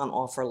Bottled and Bond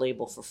off our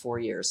label for 4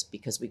 years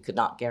because we could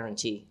not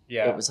guarantee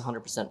it was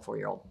 100%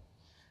 4-year-old.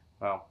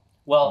 Wow.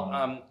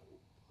 Well,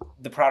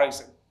 the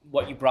products,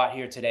 what you brought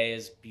here today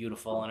is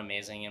beautiful and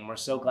amazing. And we're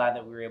so glad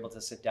that we were able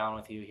to sit down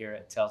with you here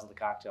at Tales of the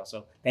Cocktail.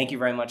 So thank you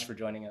very much for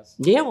joining us.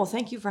 Yeah, well,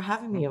 thank you for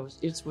having me.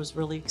 It was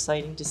really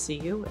exciting to see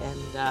you. And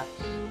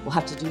we'll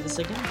have to do this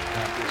again.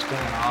 It's been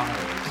an honor.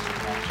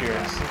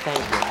 Cheers. Thank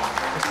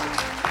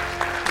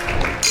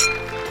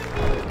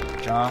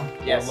you. John,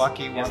 we're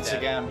lucky once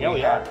again.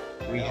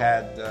 We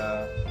had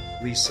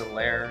Lisa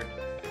Laird,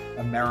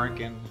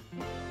 American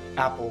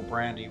Apple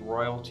Brandy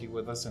royalty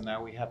with us, and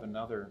now we have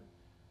another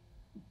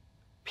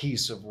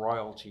piece of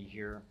royalty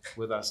here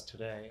with us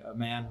today, a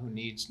man who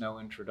needs no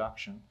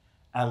introduction,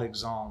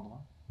 Alexandre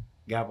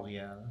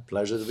Gabriel.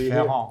 Pleasure to be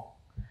Ferrand,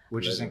 here.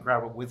 Which is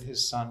incredible, with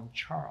his son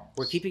Charles.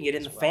 We're keeping it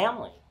in the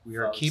family. We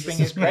are keeping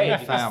it great in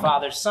the family.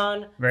 Father,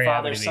 son, very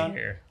father, son. Happy to be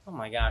here. Oh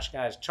my gosh,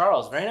 guys.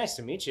 Charles, very nice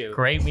to meet you.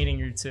 Great meeting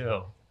you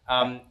too.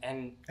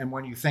 And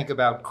when you think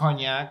about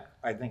cognac,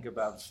 I think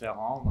about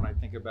Ferrand. When I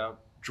think about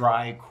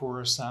dry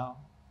Curacao,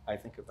 I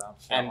think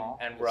about Ferrand.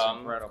 And rum,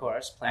 incredible. Of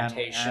course,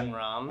 plantation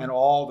rum. And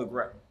all the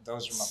great,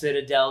 those are my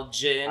Citadel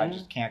gin. I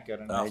just can't get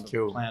enough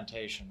of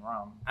plantation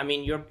rum. I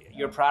mean,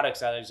 your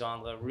products,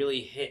 Alexandre,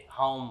 really hit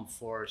home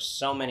for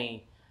so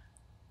many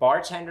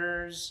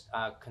bartenders,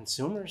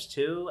 consumers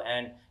too,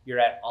 and you're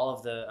at all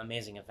of the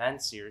amazing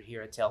events. You're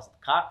here at Tales of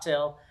the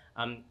Cocktail.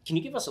 Can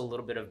you give us a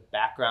little bit of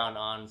background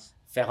on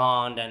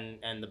Ferrand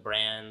and the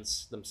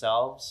brands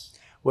themselves?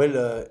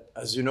 Well,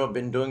 as you know, I've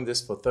been doing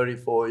this for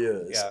 34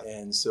 years.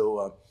 And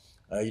so,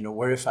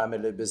 we're a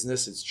family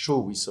business. It's true.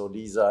 We saw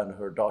Lisa and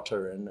her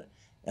daughter.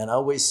 And I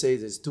always say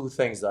there's two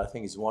things that I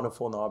think is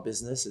wonderful in our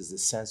business is the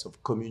sense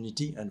of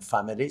community and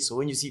family. So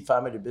when you see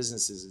family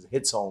businesses, it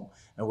hits home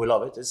and we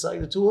love it. It's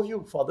like the two of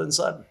you, father and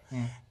son.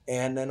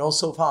 And then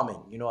also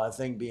farming. I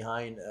think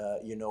behind,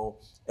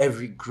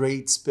 every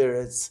great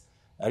spirits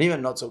and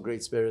even not so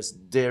great spirits,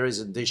 there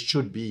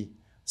should be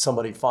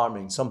somebody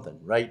farming something,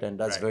 right? And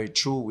that's very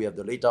true. We have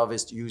the late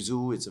harvest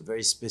yuzu. It's a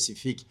very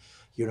specific,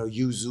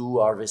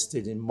 yuzu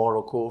harvested in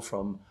Morocco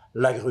from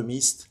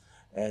Lagrumistes.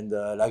 And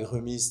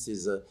Lagrumistes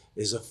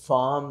is a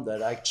farm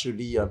that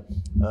actually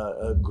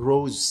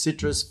grows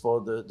citrus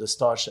for the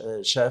star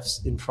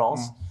chefs in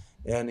France.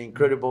 An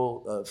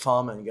incredible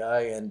farm and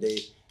guy. And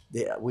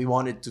we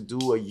wanted to do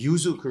a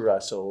yuzu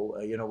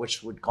curacao,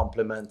 which would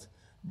complement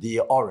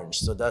the orange.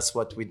 So that's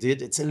what we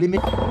did. It's a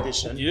limited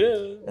edition.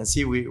 Yeah. And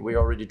see, we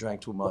already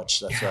drank too much.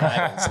 That's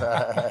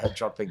why I'm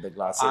dropping the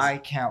glasses.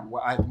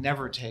 I've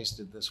never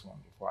tasted this one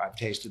before. I've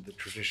tasted the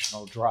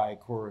traditional dry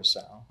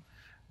curacao,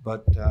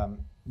 but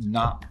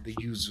not the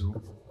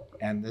yuzu.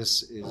 And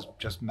this is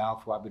just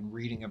mouthful. I've been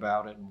reading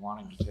about it and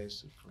wanting to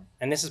taste it.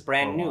 And this is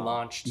brand new,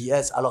 launched.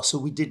 Yes. So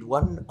we did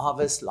one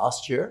harvest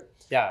last year.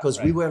 Yeah.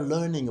 Because we were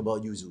learning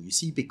about yuzu. You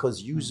see,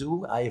 because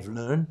yuzu, I've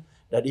learned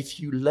that if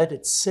you let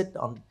it sit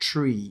on the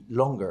tree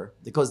longer,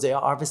 because they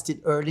are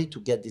harvested early to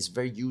get this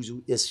very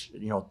yuzu-ish,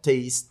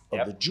 taste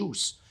of the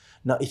juice.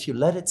 Now, if you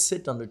let it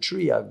sit on the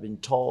tree, I've been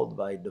told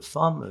by the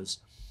farmers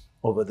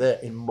over there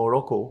in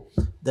Morocco,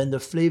 then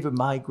the flavor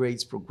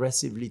migrates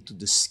progressively to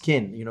the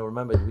skin.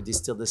 Remember, we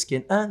distill the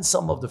skin and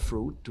some of the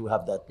fruit to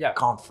have that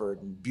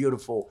comfort and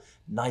beautiful,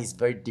 nice,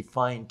 very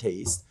defined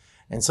taste.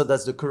 And so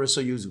that's the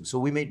Curacao yuzu. So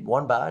we made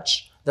one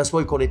batch. That's why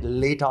we call it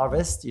late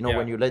harvest.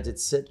 When you let it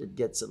sit, it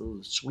gets a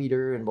little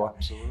sweeter and more.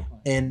 Absolutely.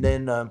 And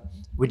then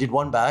we did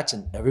one batch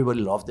and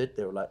everybody loved it.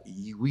 They were like,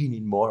 we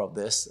need more of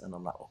this. And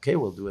I'm like, okay,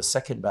 we'll do a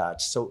second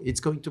batch. So it's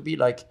going to be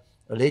like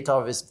a late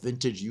harvest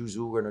vintage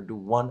yuzu. We're going to do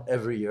one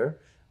every year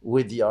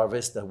with the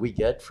harvest that we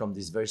get from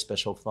this very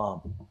special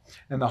farm.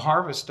 And the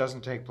harvest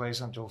doesn't take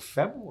place until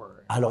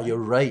February. Alors, you're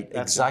right,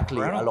 That's exactly.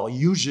 incredible. Alors,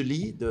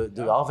 usually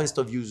the harvest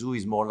of yuzu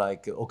is more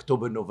like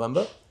October,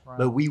 November,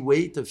 but we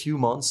wait a few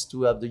months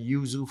to have the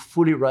yuzu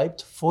fully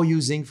ripe for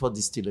using for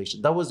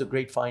distillation. That was a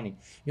great finding.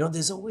 You know,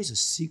 there's always a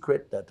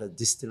secret that a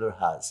distiller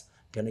has.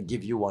 Can I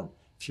give you one?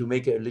 If you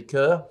make a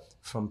liqueur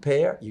from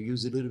pear, you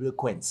use a little bit of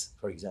quince,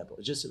 for example.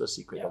 It's just a little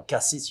secret. Yeah. Or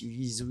cassis, you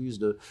use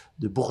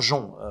the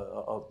bourgeon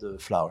of the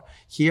flower.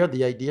 Here,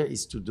 the idea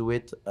is to do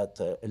it at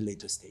a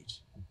later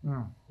stage.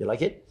 You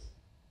like it?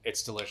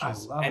 It's delicious. I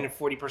love and it.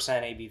 40%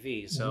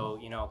 ABV. So,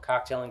 you know,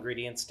 cocktail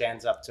ingredient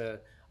stands up to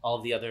all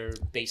of the other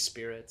base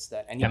spirits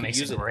and you That can makes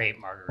use a it. great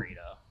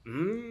margarita.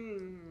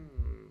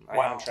 I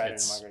haven't tried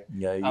it in margarita.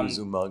 Yeah,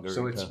 yuzu margarita.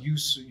 So it's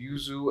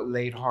yuzu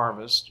late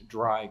harvest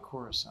dry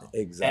curacao.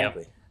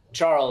 Exactly.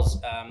 Charles,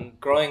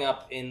 growing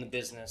up in the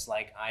business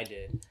like I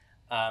did,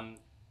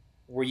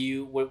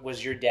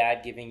 was your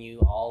dad giving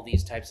you all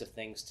these types of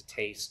things to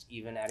taste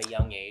even at a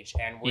young age?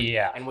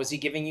 And was he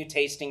giving you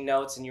tasting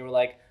notes and you were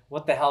like,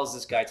 what the hell is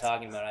this guy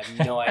talking about? I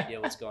have no idea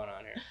what's going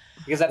on here.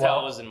 Because that's how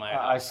it was in my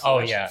house.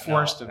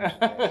 Forced him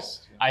to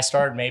taste. I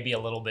started maybe a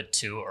little bit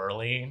too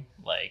early.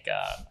 Like,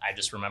 I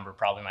just remember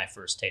probably my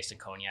first taste of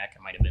cognac.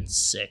 I might have been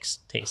 6,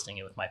 tasting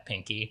it with my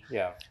pinky.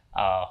 Yeah.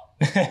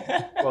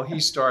 Well, he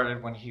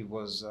started when he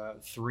was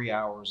 3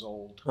 hours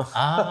old.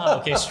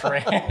 Okay,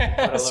 straight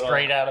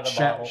out of the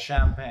bottle.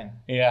 Champagne.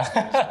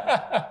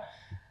 Yeah.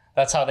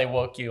 That's how they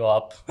woke you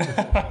up.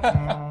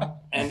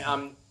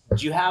 And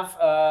do you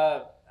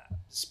have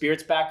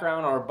spirits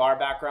background or bar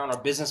background or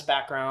business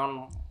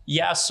background?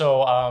 Yeah,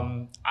 so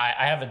I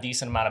have a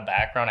decent amount of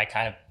background. I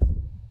kind of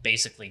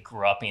basically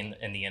grew up in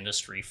the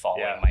industry,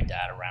 following my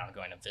dad around,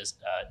 going to visit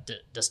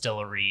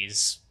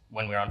distilleries.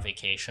 When we were on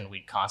vacation,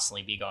 we'd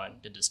constantly be going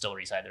to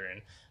distilleries either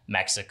in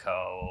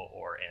Mexico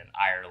or in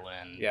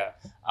Ireland. Yeah.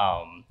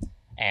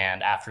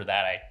 And after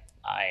that,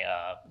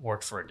 I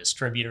worked for a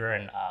distributor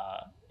in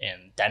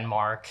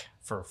Denmark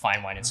for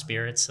fine wine and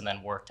spirits, and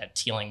then worked at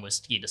Teeling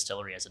Whiskey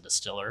Distillery as a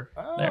distiller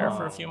there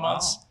for a few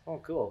months. Oh,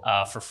 cool.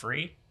 For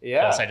free.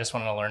 Yeah. Because I just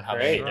wanted to learn how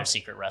they made their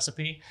secret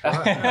recipe.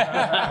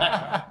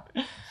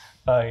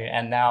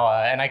 And now,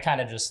 and I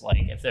kind of just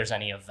like, if there's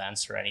any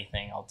events or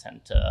anything, I'll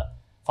tend to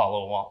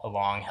follow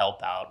along,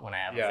 help out when I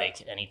have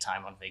any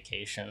time on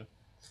vacation.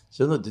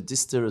 So, the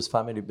distiller's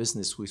family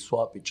business, we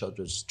swap each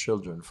other's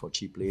children for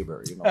cheap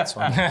labor. You know, it's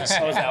fun. Oh, is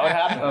that what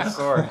happened? Of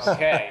course.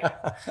 Okay.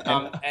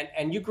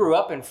 And you grew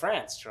up in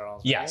France,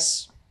 Charles. Right?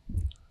 Yes.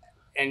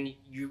 And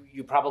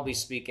you probably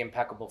speak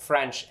impeccable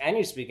French and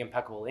you speak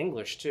impeccable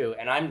English too.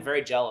 And I'm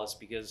very jealous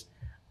because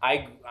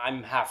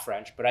I'm half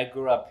French, but I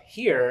grew up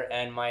here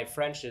and my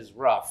French is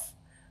rough,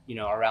 you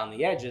know, around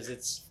the edges.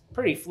 It's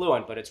pretty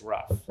fluent, but it's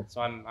rough.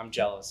 So I'm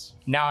jealous.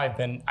 Now I've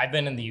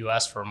been in the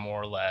U.S. for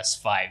more or less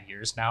 5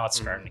 years now. It's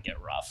starting to get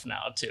rough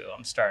now too.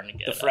 I'm starting to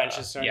get the French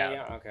is starting. Yeah. To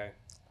get, okay.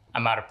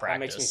 I'm out of That practice.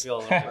 makes me feel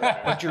a little bit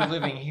better. But you're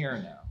living here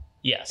now.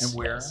 Yes. And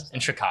where? Yes. In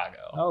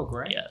Chicago. Oh,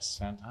 great. Yes.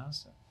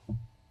 Fantastic.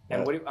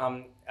 And what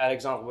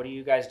Alexandre, what are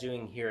you guys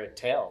doing here at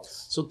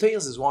Tales? So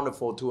Tales is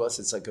wonderful to us.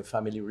 It's like a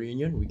family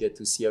reunion. We get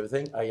to see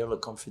everything. I have a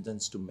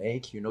confidence to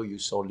make. You know, you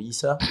saw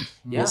Lisa.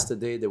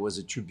 Yesterday there was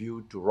a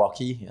tribute to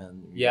Rocky,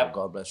 and you know,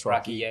 God bless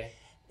Rocky. Yeah.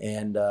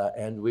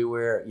 And we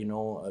were, you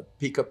know,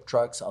 pickup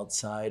trucks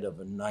outside of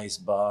a nice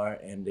bar,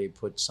 and they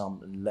put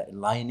some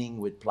lining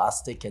with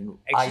plastic and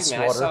ice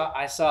water.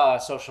 I saw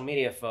a social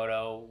media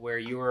photo where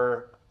you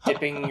were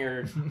dipping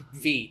your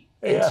feet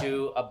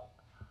into a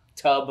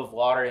tub of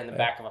water in the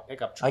back of a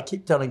pickup truck. I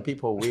keep telling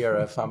people we are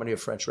a family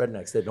of French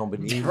rednecks. They don't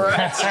believe me.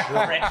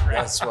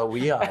 That's what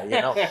we are, you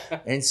know.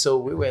 And so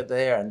we were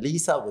there, and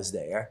Lisa was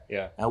there.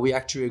 Yeah. And we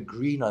actually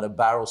agreed on a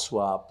barrel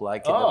swap,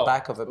 like in the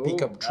back of a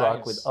pickup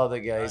truck with other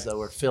guys that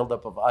were filled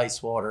up of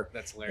ice water.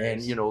 That's hilarious.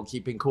 And, you know,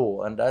 keeping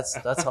cool. And that's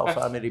how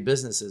family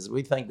business is.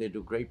 We think they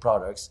do great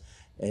products.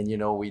 And, you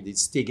know, we did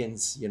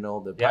Stiggins, you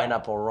know, the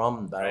pineapple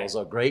rum barrels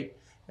are great.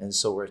 And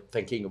so we're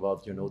thinking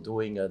about, you know,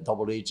 doing a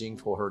double aging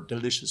for her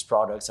delicious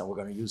products, and we're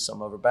going to use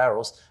some of her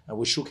barrels. And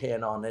we shook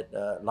hands on it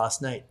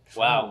last night.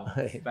 Wow.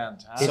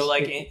 Fantastic. So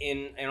like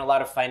in a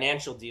lot of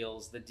financial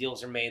deals, the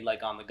deals are made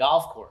like on the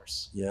golf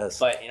course. Yes.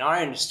 But in our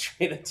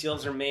industry, the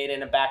deals are made in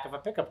the back of a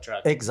pickup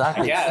truck.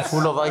 Exactly. Yes.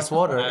 Full of ice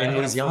water in Full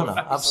Louisiana. of ice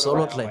water.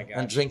 Absolutely. Oh my God.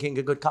 And drinking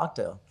a good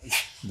cocktail.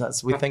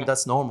 We think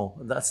that's normal.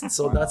 That's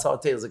our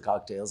Tales of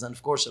Cocktails. And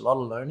of course, a lot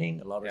of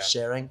learning, a lot of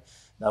sharing.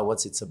 Now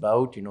what it's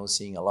about, you know,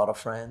 seeing a lot of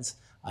friends.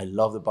 I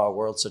love the bar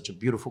world, such a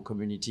beautiful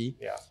community.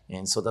 Yeah.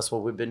 And so that's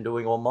what we've been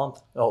doing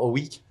all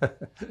week.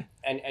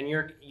 And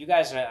you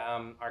guys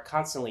are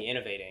constantly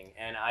innovating,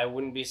 and I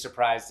wouldn't be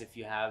surprised if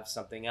you have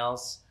something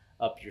else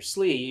up your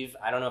sleeve.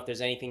 I don't know if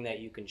there's anything that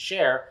you can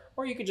share,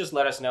 or you could just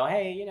let us know,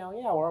 hey,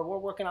 we're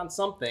working on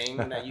something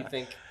that you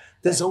think.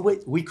 There's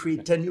always, we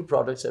create 10 new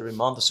products every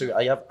month. So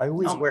I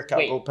always wear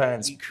cargo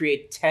pants. You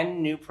create 10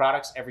 new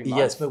products every month?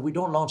 Yes, but we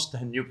don't launch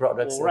 10 new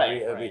products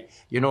every.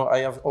 I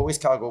have always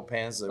cargo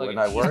pants when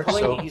I work.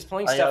 He's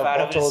pulling stuff out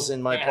of his bottles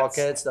in my pants.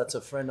 pockets. That's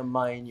a friend of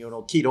mine,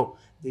 Keto.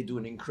 They do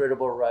an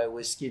incredible rye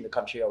whiskey in the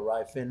country of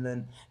Rye,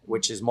 Finland,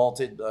 which is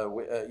malted,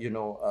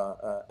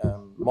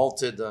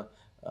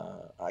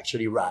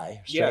 actually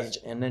rye, strange. Yes.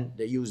 And then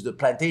they use the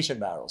plantation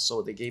barrels.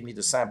 So they gave me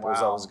the samples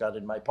I was got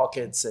in my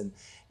pockets.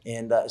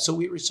 And so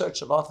we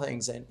research a lot of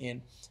things.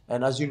 And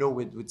as you know,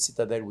 with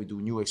Citadel, we do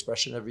new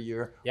expression every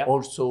year. Yep.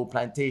 Also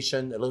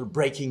plantation, a little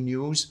breaking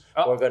news.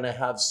 We're going to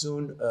have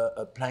soon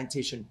a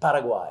plantation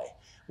Paraguay,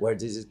 where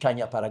this is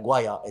Caña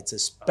Paraguaya. It's a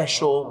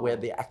special where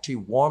they actually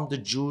warm the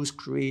juice,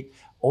 create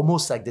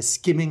almost like the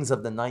skimmings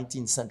of the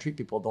 19th century.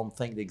 People don't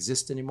think they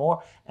exist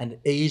anymore. And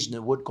aged in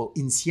a wood called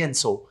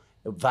incienso,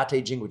 vat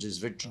aging, which is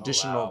very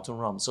traditional to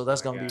rum. So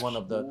that's going to be one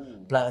of the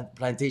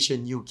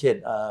plantation new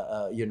kit,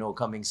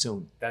 coming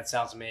soon. That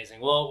sounds amazing.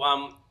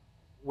 Well,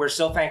 we're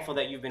so thankful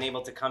that you've been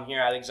able to come here,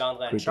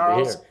 Alexandre and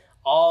Charles.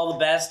 All the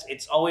best.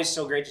 It's always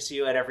so great to see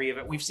you at every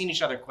event. We've seen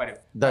each other quite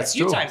a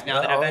few times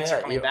now that events are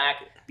coming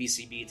back,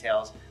 BCB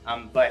Tales.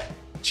 But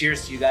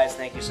cheers to you guys.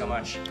 Thank you so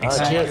much. Cheers.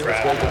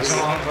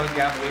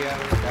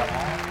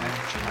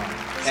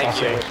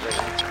 Thank you.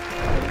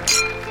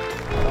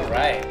 All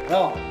right.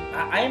 Well,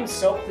 I am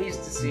so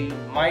pleased to see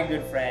my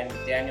good friend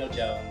Daniel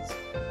Jones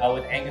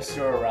with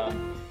Angostura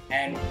Rum.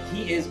 And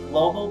he is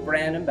Global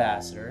Brand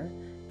Ambassador,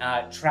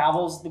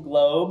 travels the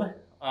globe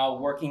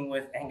working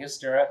with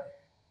Angostura.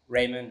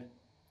 Raymond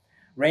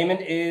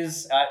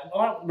is,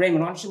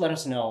 Raymond, why don't you let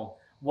us know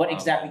what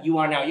exactly you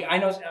are now? I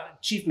know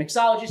Chief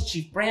Mixologist,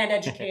 Chief Brand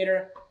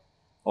Educator.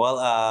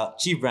 Well,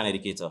 Chief Brand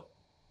Educator.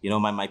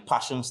 My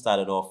passion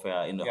started off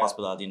in the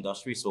hospitality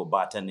industry, so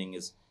bartending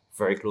is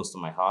very close to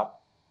my heart.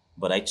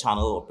 But I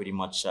channel or pretty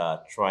much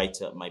try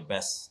to my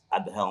best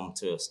at the helm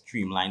to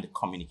streamline the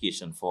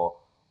communication for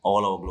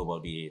all our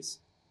global BAs.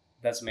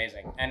 That's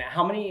amazing. And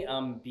how many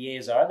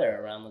BAs are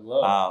there around the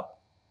globe?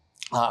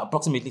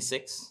 Approximately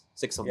six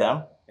of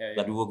them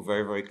that we work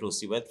very, very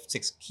closely with.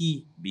 6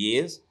 key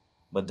BAs.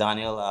 But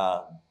Daniel,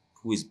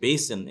 who is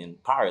based in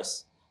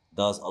Paris,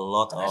 does a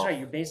lot of... That's right,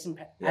 you're based in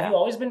Paris. Have you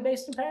always been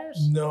based in Paris?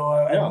 No,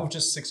 I moved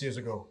just 6 years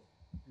ago.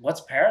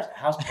 What's Paris?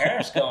 How's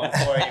Paris going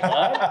for you,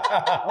 bud?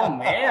 Oh,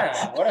 man,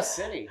 what a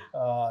city.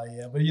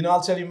 But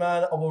I'll tell you,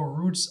 man, our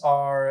roots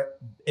are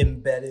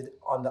embedded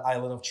on the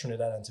island of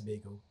Trinidad and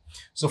Tobago.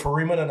 So for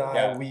Raymond and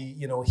I,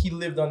 he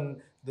lived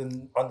on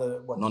the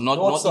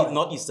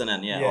northeastern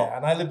end, Yeah,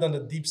 and I lived on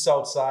the deep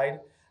south side.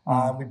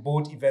 We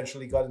both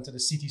eventually got into the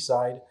city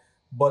side.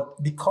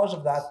 But because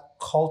of that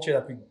culture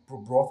that we were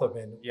brought up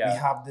in, we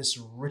have this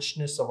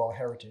richness of our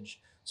heritage.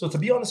 So to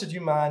be honest with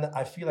you, man,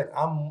 I feel like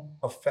I'm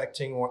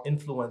affecting or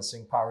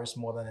influencing Paris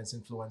more than it's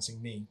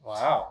influencing me.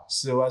 Wow.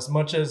 So as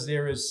much as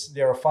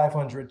there are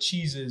 500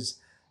 cheeses,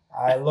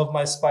 I love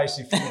my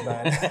spicy food,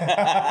 man.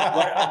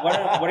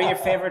 What are your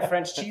favorite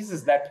French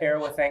cheeses that pair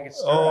with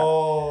Angostura?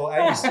 Oh,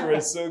 Angostura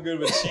is so good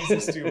with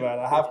cheeses too, man.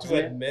 I have to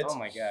admit. Oh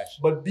my gosh.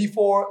 But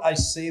before I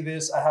say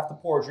this, I have to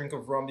pour a drink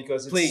of rum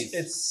because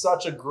it's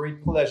such a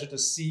great pleasure to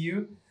see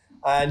you.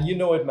 And you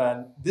know it,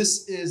 man.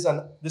 This is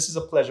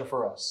a pleasure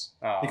for us.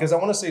 Because I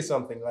want to say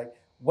something. Like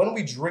when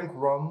we drink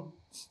rum,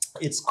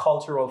 it's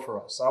cultural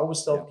for us. I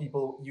always tell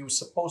people you're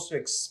supposed to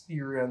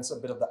experience a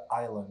bit of the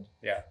island.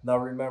 Yeah. Now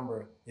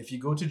remember, if you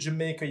go to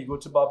Jamaica, you go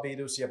to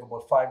Barbados, you have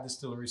about 5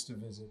 distilleries to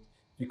visit.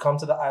 If you come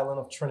to the island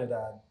of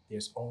Trinidad,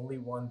 there's only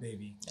one,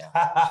 baby.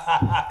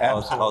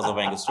 House of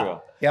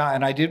Angostura. Yeah,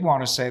 and I did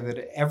want to say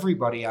that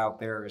everybody out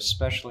there,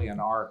 especially in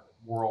our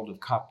world of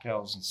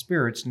cocktails and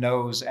spirits,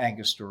 knows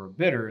Angostura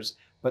bitters,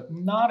 but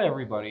not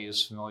everybody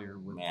is familiar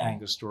with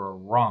Angostura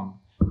rum,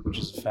 which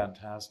is a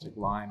fantastic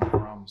line of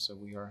rum. So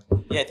we are.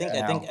 Yeah,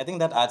 I think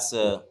that adds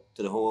to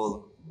the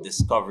whole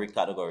discovery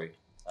category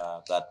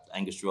that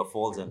Angostura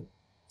falls in.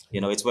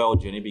 It's where our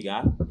journey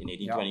began in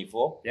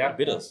 1824. Yeah,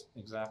 bitters.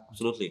 Exactly.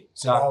 Absolutely.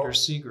 So Dr.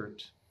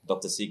 Seegert.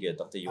 Dr.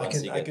 Johan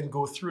Seegert. I can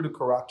go through the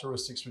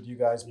characteristics with you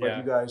guys, but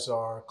you guys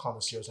are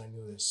connoisseurs. I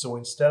know this. So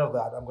instead of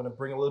that, I'm going to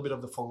bring a little bit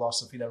of the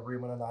philosophy that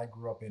Raymond and I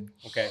grew up in.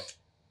 Okay.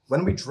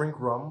 When we drink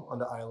rum on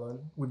the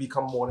island, we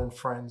become more than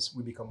friends.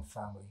 We become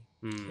family.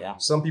 Yeah.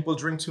 Some people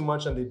drink too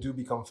much and they do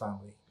become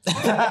family. It's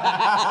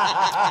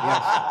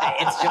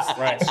just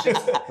right.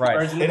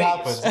 It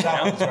happens,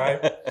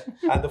 right?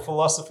 And the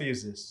philosophy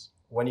is this: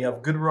 when you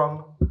have good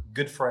rum,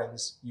 good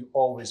friends, you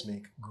always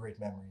make great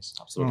memories.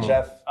 Absolutely.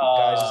 Jeff,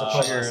 guys, it's a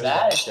pleasure.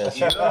 That is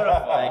beautiful.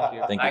 Thank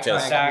you. Thank you,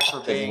 Jeff. For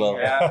being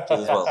here.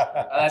 As well.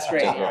 That's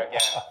great.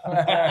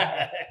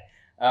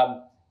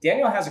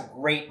 Daniel has a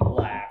great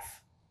laugh.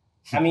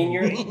 I mean,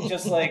 you're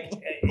just like,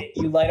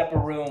 you light up a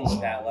room with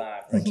that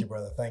laugh. Thank you,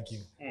 brother. Thank you.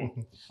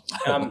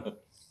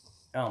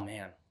 Oh,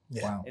 man.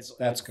 Yeah. Wow,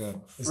 that's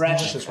good.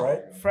 Fresh, it's delicious,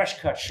 right? Fresh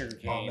cut sugar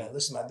cane. Oh man,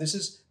 listen, man. This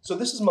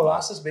is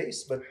molasses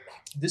based, but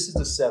this is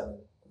the 7.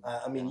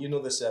 I mean, you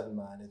know the 7,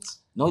 man.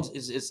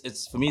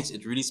 It's for me.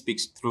 It really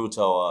speaks through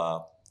to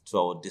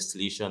our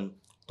distillation,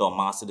 to our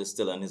master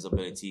distiller and his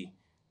ability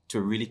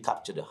to really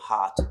capture the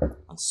heart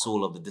and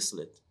soul of the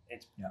distillate.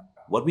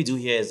 What we do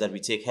here is that we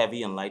take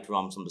heavy and light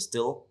rums from the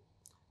still.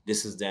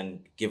 This is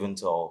then given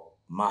to our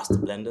master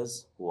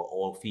blenders, who are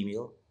all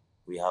female.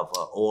 We have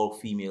an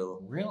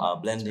all-female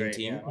blending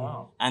team. Yeah.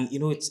 Wow. And,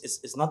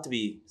 it's not to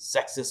be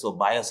sexist or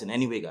biased in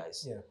any way,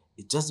 guys. Yeah.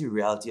 It's just the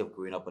reality of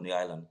growing up on the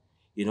island.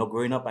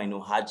 Growing up, I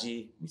know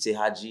Haji. We say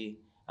Haji.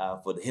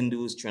 For the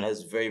Hindus, Trinidad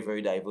is very,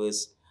 very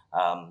diverse.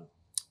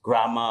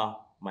 Grandma,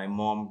 my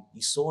mom,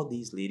 you saw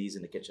these ladies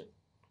in the kitchen.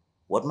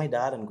 What my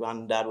dad and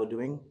granddad were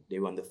doing, they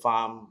were on the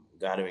farm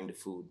gathering the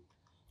food.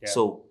 Yeah.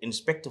 So in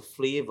respect to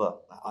flavor,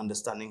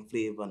 understanding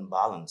flavor and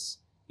balance,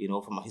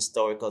 from a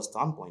historical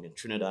standpoint, in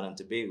Trinidad and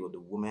Tobago,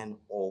 the women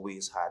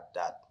always had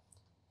that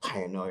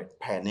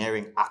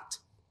pioneering act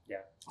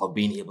of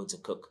being able to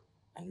cook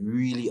and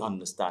really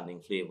understanding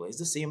flavor. It's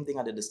the same thing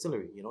at the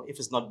distillery. If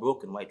it's not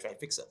broken, why try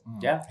fix it?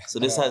 Yeah. So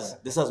this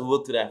has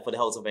worked for the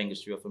House of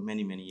Angostura for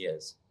many, many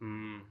years.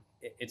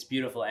 It's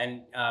beautiful.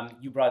 And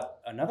you brought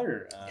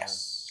another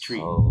tree.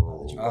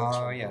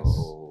 Yes.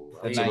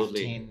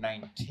 Absolutely.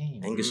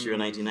 1919. Angostura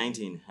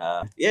 1919.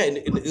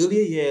 In the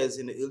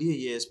earlier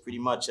years, pretty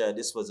much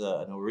this was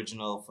an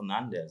original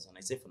Fernandez. And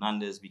I say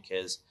Fernandez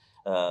because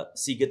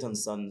Seagate and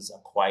Sons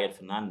acquired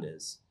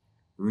Fernandez,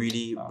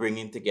 really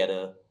bringing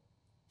together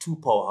two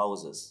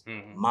powerhouses,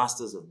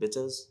 masters of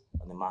bitters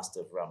and the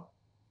master of rum,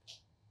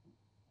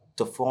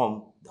 to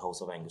form the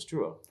House of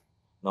Angostura.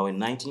 Now in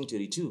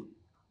 1932,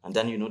 and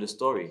then you know the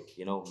story,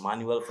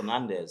 Manuel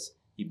Fernandez,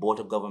 he bought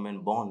a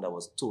government bond that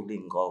was totally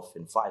engulfed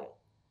in fire.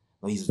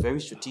 Now he's very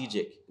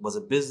strategic. It was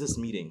a business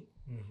meeting.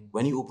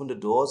 When he opened the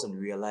doors and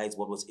realized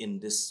what was in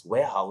this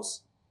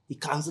warehouse, he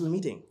canceled the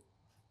meeting,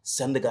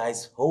 sent the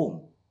guys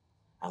home.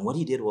 And what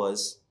he did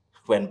was,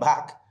 went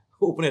back,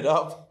 opened it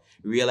up,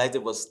 realized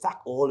it was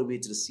stuck all the way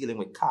to the ceiling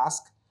with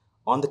cask.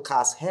 On the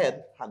cask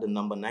head had the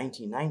number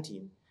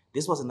 1919.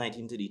 This was in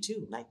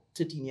 1932,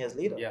 13 years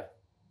later. Yeah.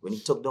 When he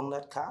took down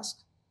that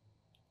cask,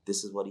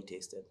 this is what he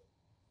tasted.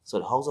 So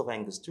the House of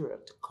Angostura,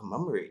 to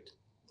commemorate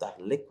that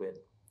liquid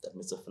that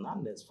Mr.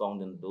 Fernandez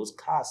found in those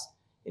casks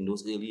in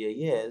those earlier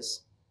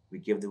years, we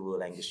give the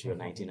world Angostura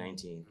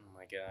 1919. Oh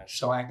my gosh.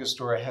 So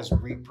Angostura has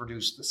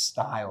reproduced the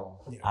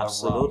style. Yeah.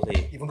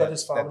 Absolutely. Even got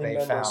his family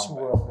members who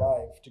were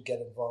alive to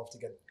get involved,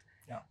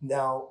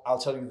 Now, I'll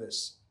tell you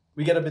this.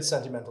 We get a bit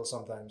sentimental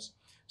sometimes.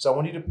 So I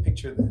want you to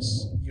picture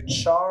this. You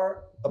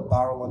char a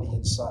barrel on the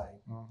inside.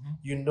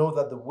 You know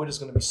that the wood is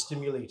going to be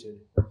stimulated.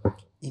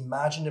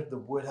 Imagine if the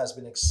wood has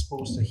been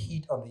exposed to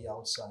heat on the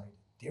outside.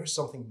 There's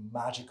something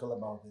magical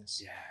about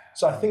this. Yeah.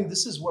 So I think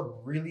this is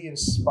what really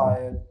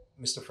inspired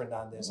Mr.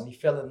 Fernandez, and he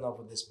fell in love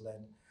with this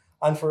blend.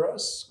 And for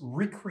us,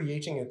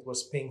 recreating it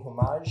was paying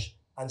homage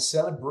and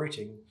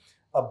celebrating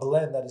a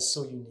blend that is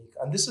so unique.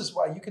 And this is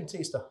why you can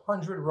taste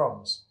 100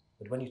 rums,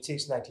 but when you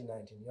taste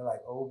 1919, you're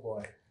like, oh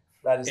boy,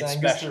 that is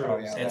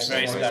Angostura. It's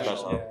very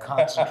special. Yeah.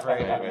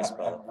 Concentrated and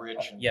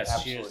rich and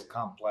absolutely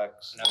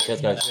complex.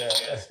 Cheers,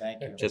 guys.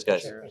 Thank you. Cheers,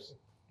 guys. Cheers.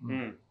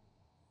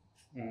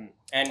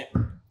 And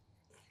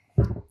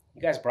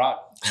you guys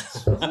brought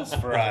this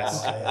for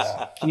us.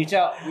 Can you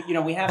tell,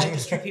 we have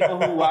industry people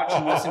who watch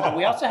and listen, but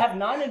we also have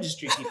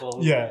non-industry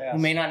people who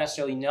may not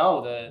necessarily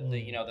know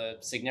the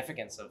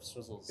significance of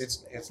Swizzles.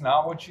 It's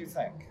not what you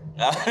think.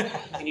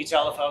 Can you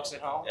tell the folks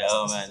at home?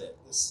 Oh man.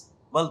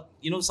 Well,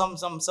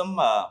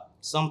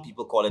 some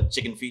people call it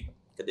chicken feet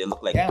because they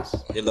look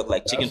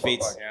like chicken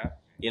feet.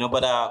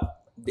 But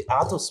the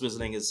art of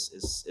swizzling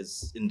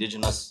is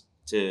indigenous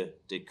to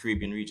the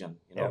Caribbean region.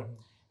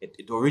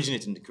 It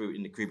originated in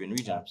the Caribbean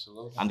region.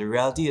 Absolutely. And the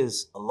reality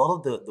is, a lot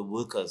of the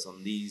workers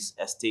on these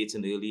estates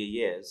in the earlier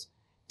years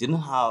they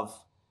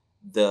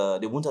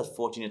weren't as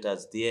fortunate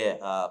as their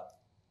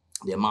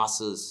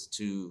masters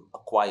to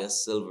acquire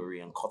silvery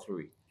and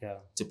cutlery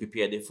to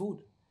prepare their food.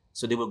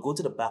 So they will go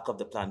to the back of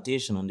the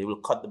plantation and they will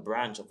cut the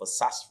branch of a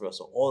sassafras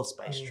or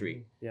allspice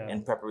tree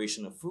in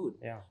preparation of food.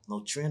 Yeah.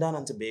 Now, Trinidad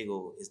and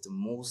Tobago is the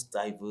most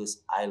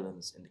diverse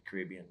islands in the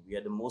Caribbean. We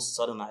are the most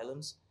southern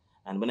islands.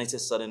 And when I say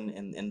southern,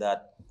 in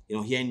that,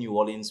 here in New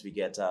Orleans, we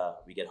get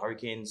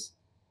hurricanes.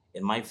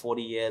 In my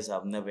 40 years,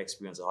 I've never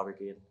experienced a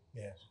hurricane.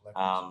 Yeah.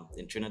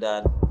 In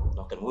Trinidad,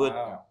 knock on wood.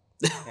 Wow.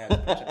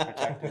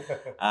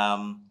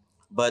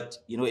 But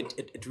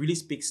it really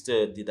speaks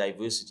to the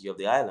diversity of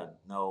the island.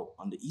 Now,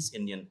 on the East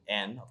Indian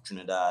end of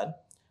Trinidad,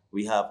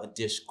 we have a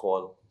dish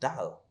called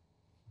dal.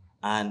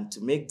 And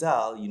to make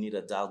dal, you need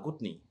a dal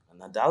gutni. And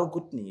a dal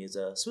gutni is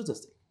a swizzle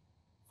stick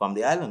from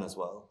the island as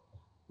well.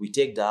 We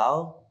take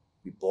dal,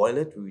 we boil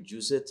it, we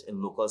reduce it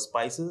in local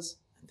spices,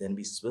 and then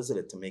we swizzle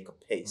it to make a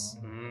paste.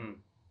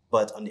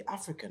 But on the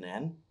African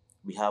end,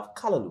 we have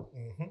callaloo.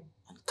 And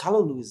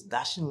callaloo is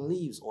dashing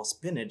leaves or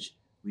spinach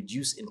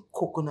reduced in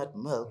coconut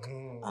milk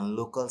and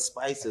local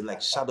spices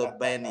like shaddock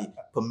beni,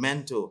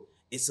 pimento.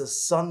 It's a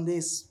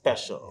Sunday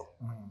special.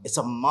 It's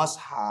a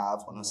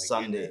must-have on a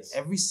Sunday. Goodness.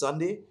 Every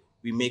Sunday,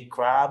 We make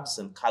crabs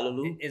and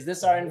callaloo. Is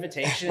this our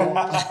invitation to share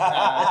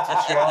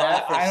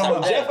that? I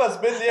don't know. Jeff has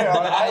been there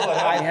on the island.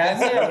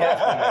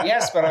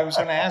 Yes, but I was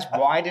going to ask,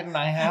 why didn't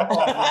I have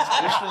all these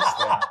dishes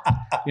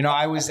there?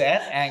 I was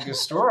at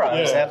Angostura.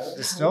 I was at the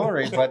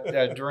distillery, but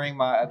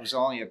it was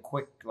only a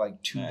quick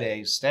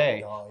 2-day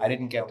stay. I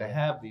didn't get to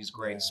have these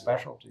great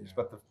specialties,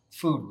 but the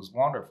food was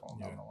wonderful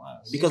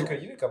nonetheless. Because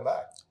you need to come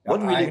back. We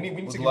need to give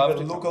you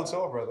a local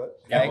tour, brother.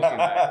 Thank you.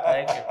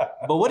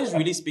 But what it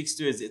really speaks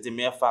to is the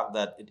mere fact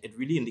that it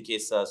really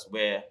indicates to us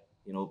where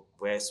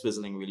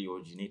swizzling really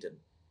originated.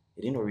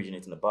 It didn't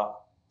originate in the bar,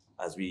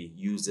 as we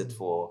use it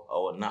for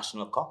our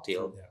national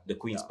cocktail, the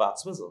Queen's Park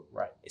Swizzle.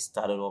 Right. It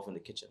started off in the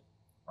kitchen,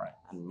 right,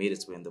 and made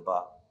its way in the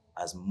bar,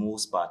 as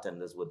most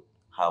bartenders would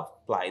have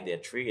plied their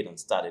trade and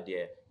started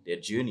their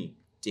journey,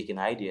 taking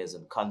ideas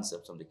and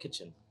concepts from the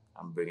kitchen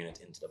and bringing it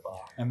into the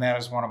bar. And that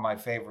is one of my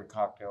favorite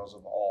cocktails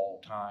of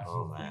all time.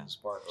 Oh, man.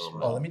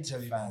 Well, let me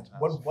tell you, man,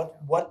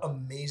 what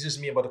amazes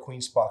me about the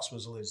Queen's Park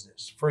Swizzle is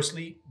this.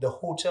 Firstly, the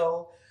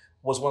hotel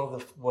was one of the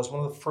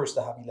first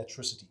to have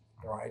electricity.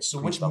 Right, so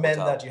which meant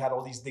that you had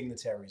all these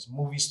dignitaries,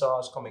 movie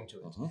stars coming to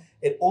it. Mm-hmm.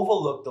 It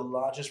overlooked the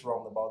largest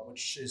roundabout,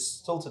 which is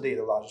still today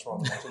the largest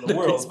roundabout in the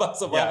world.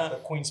 The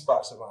Queen's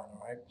Park Savannah.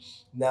 Right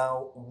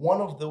now,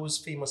 one of those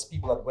famous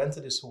people that went to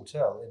this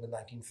hotel in the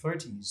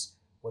 1930s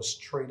was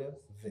Trader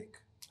Vic.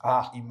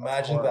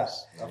 Imagine that.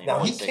 Now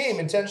he came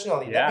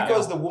intentionally, not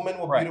because the women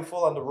were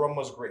beautiful and the rum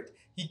was great.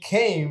 He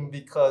came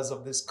because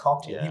of this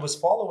cocktail. He was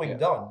following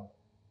Dunn.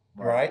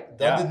 Right?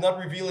 Dunn did not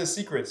reveal his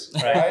secrets.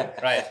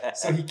 Right.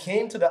 So he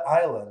came to the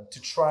island to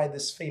try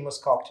this famous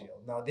cocktail.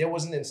 Now, there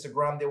wasn't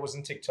Instagram, there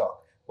wasn't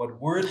TikTok. But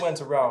word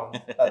went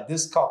around that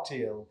this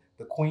cocktail,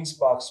 the Queen's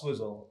Park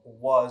Swizzle,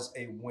 was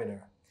a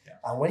winner. Yeah.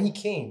 And when he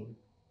came,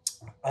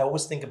 I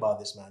always think about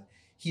this, man.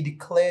 He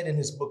declared in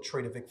his book,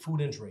 Trader Vic,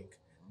 Food and Drink,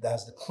 that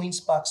as the Queen's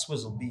Park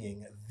Swizzle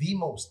being the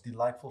most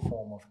delightful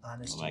form of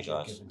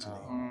anesthesia given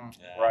today.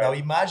 Now,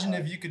 imagine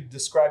if you could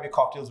describe your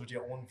cocktails with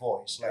your own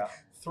voice.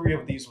 3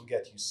 of these will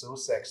get you so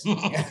sexy.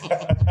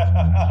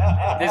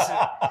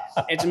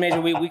 It's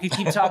amazing. We could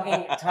keep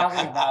talking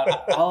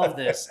about all of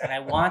this, and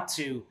I want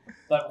to,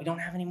 but we don't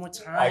have any more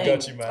time. I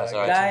got you, man.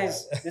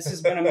 Guys, this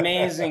has been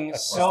amazing.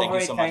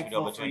 Very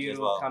thankful for you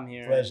to come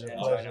here. Pleasure.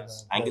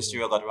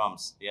 Angostura got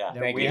rums.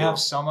 We have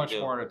so much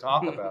more to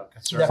talk about.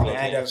 Definitely.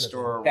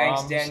 Angostura Thanks,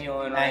 rums,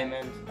 Daniel and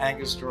Raymond.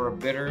 Angostura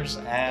bitters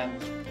and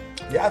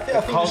I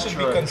think this should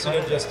be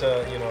considered just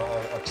a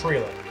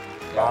trailer.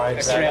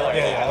 Exactly.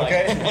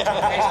 Okay.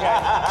 Thanks,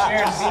 guys.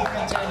 Cheers. Be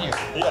continued.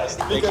 Yes,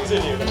 be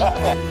continued.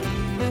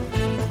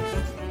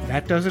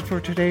 That does it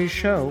for today's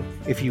show.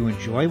 If you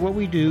enjoy what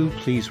we do,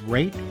 please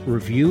rate,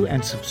 review,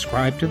 and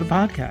subscribe to the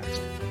podcast.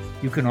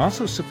 You can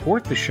also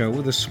support the show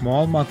with a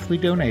small monthly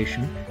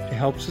donation to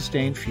help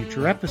sustain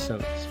future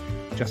episodes.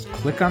 Just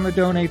click on the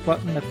donate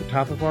button at the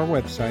top of our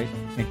website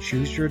and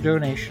choose your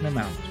donation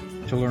amount.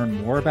 To learn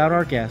more about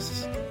our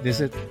guests,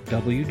 visit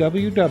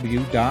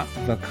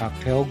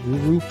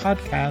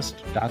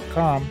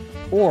www.thecocktailgurupodcast.com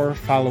or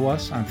follow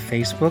us on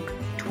Facebook,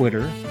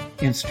 Twitter,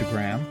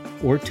 Instagram,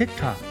 or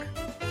TikTok.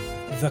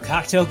 The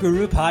Cocktail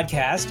Guru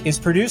podcast is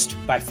produced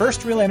by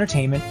First Reel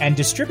Entertainment and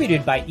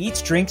distributed by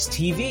Eats Drinks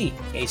TV,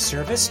 a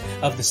service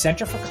of the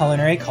Center for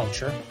Culinary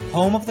Culture,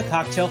 home of the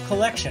Cocktail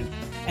Collection,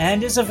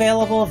 and is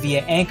available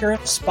via Anchor,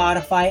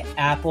 Spotify,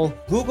 Apple,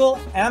 Google,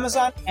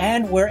 Amazon,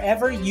 and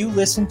wherever you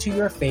listen to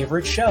your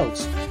favorite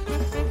shows.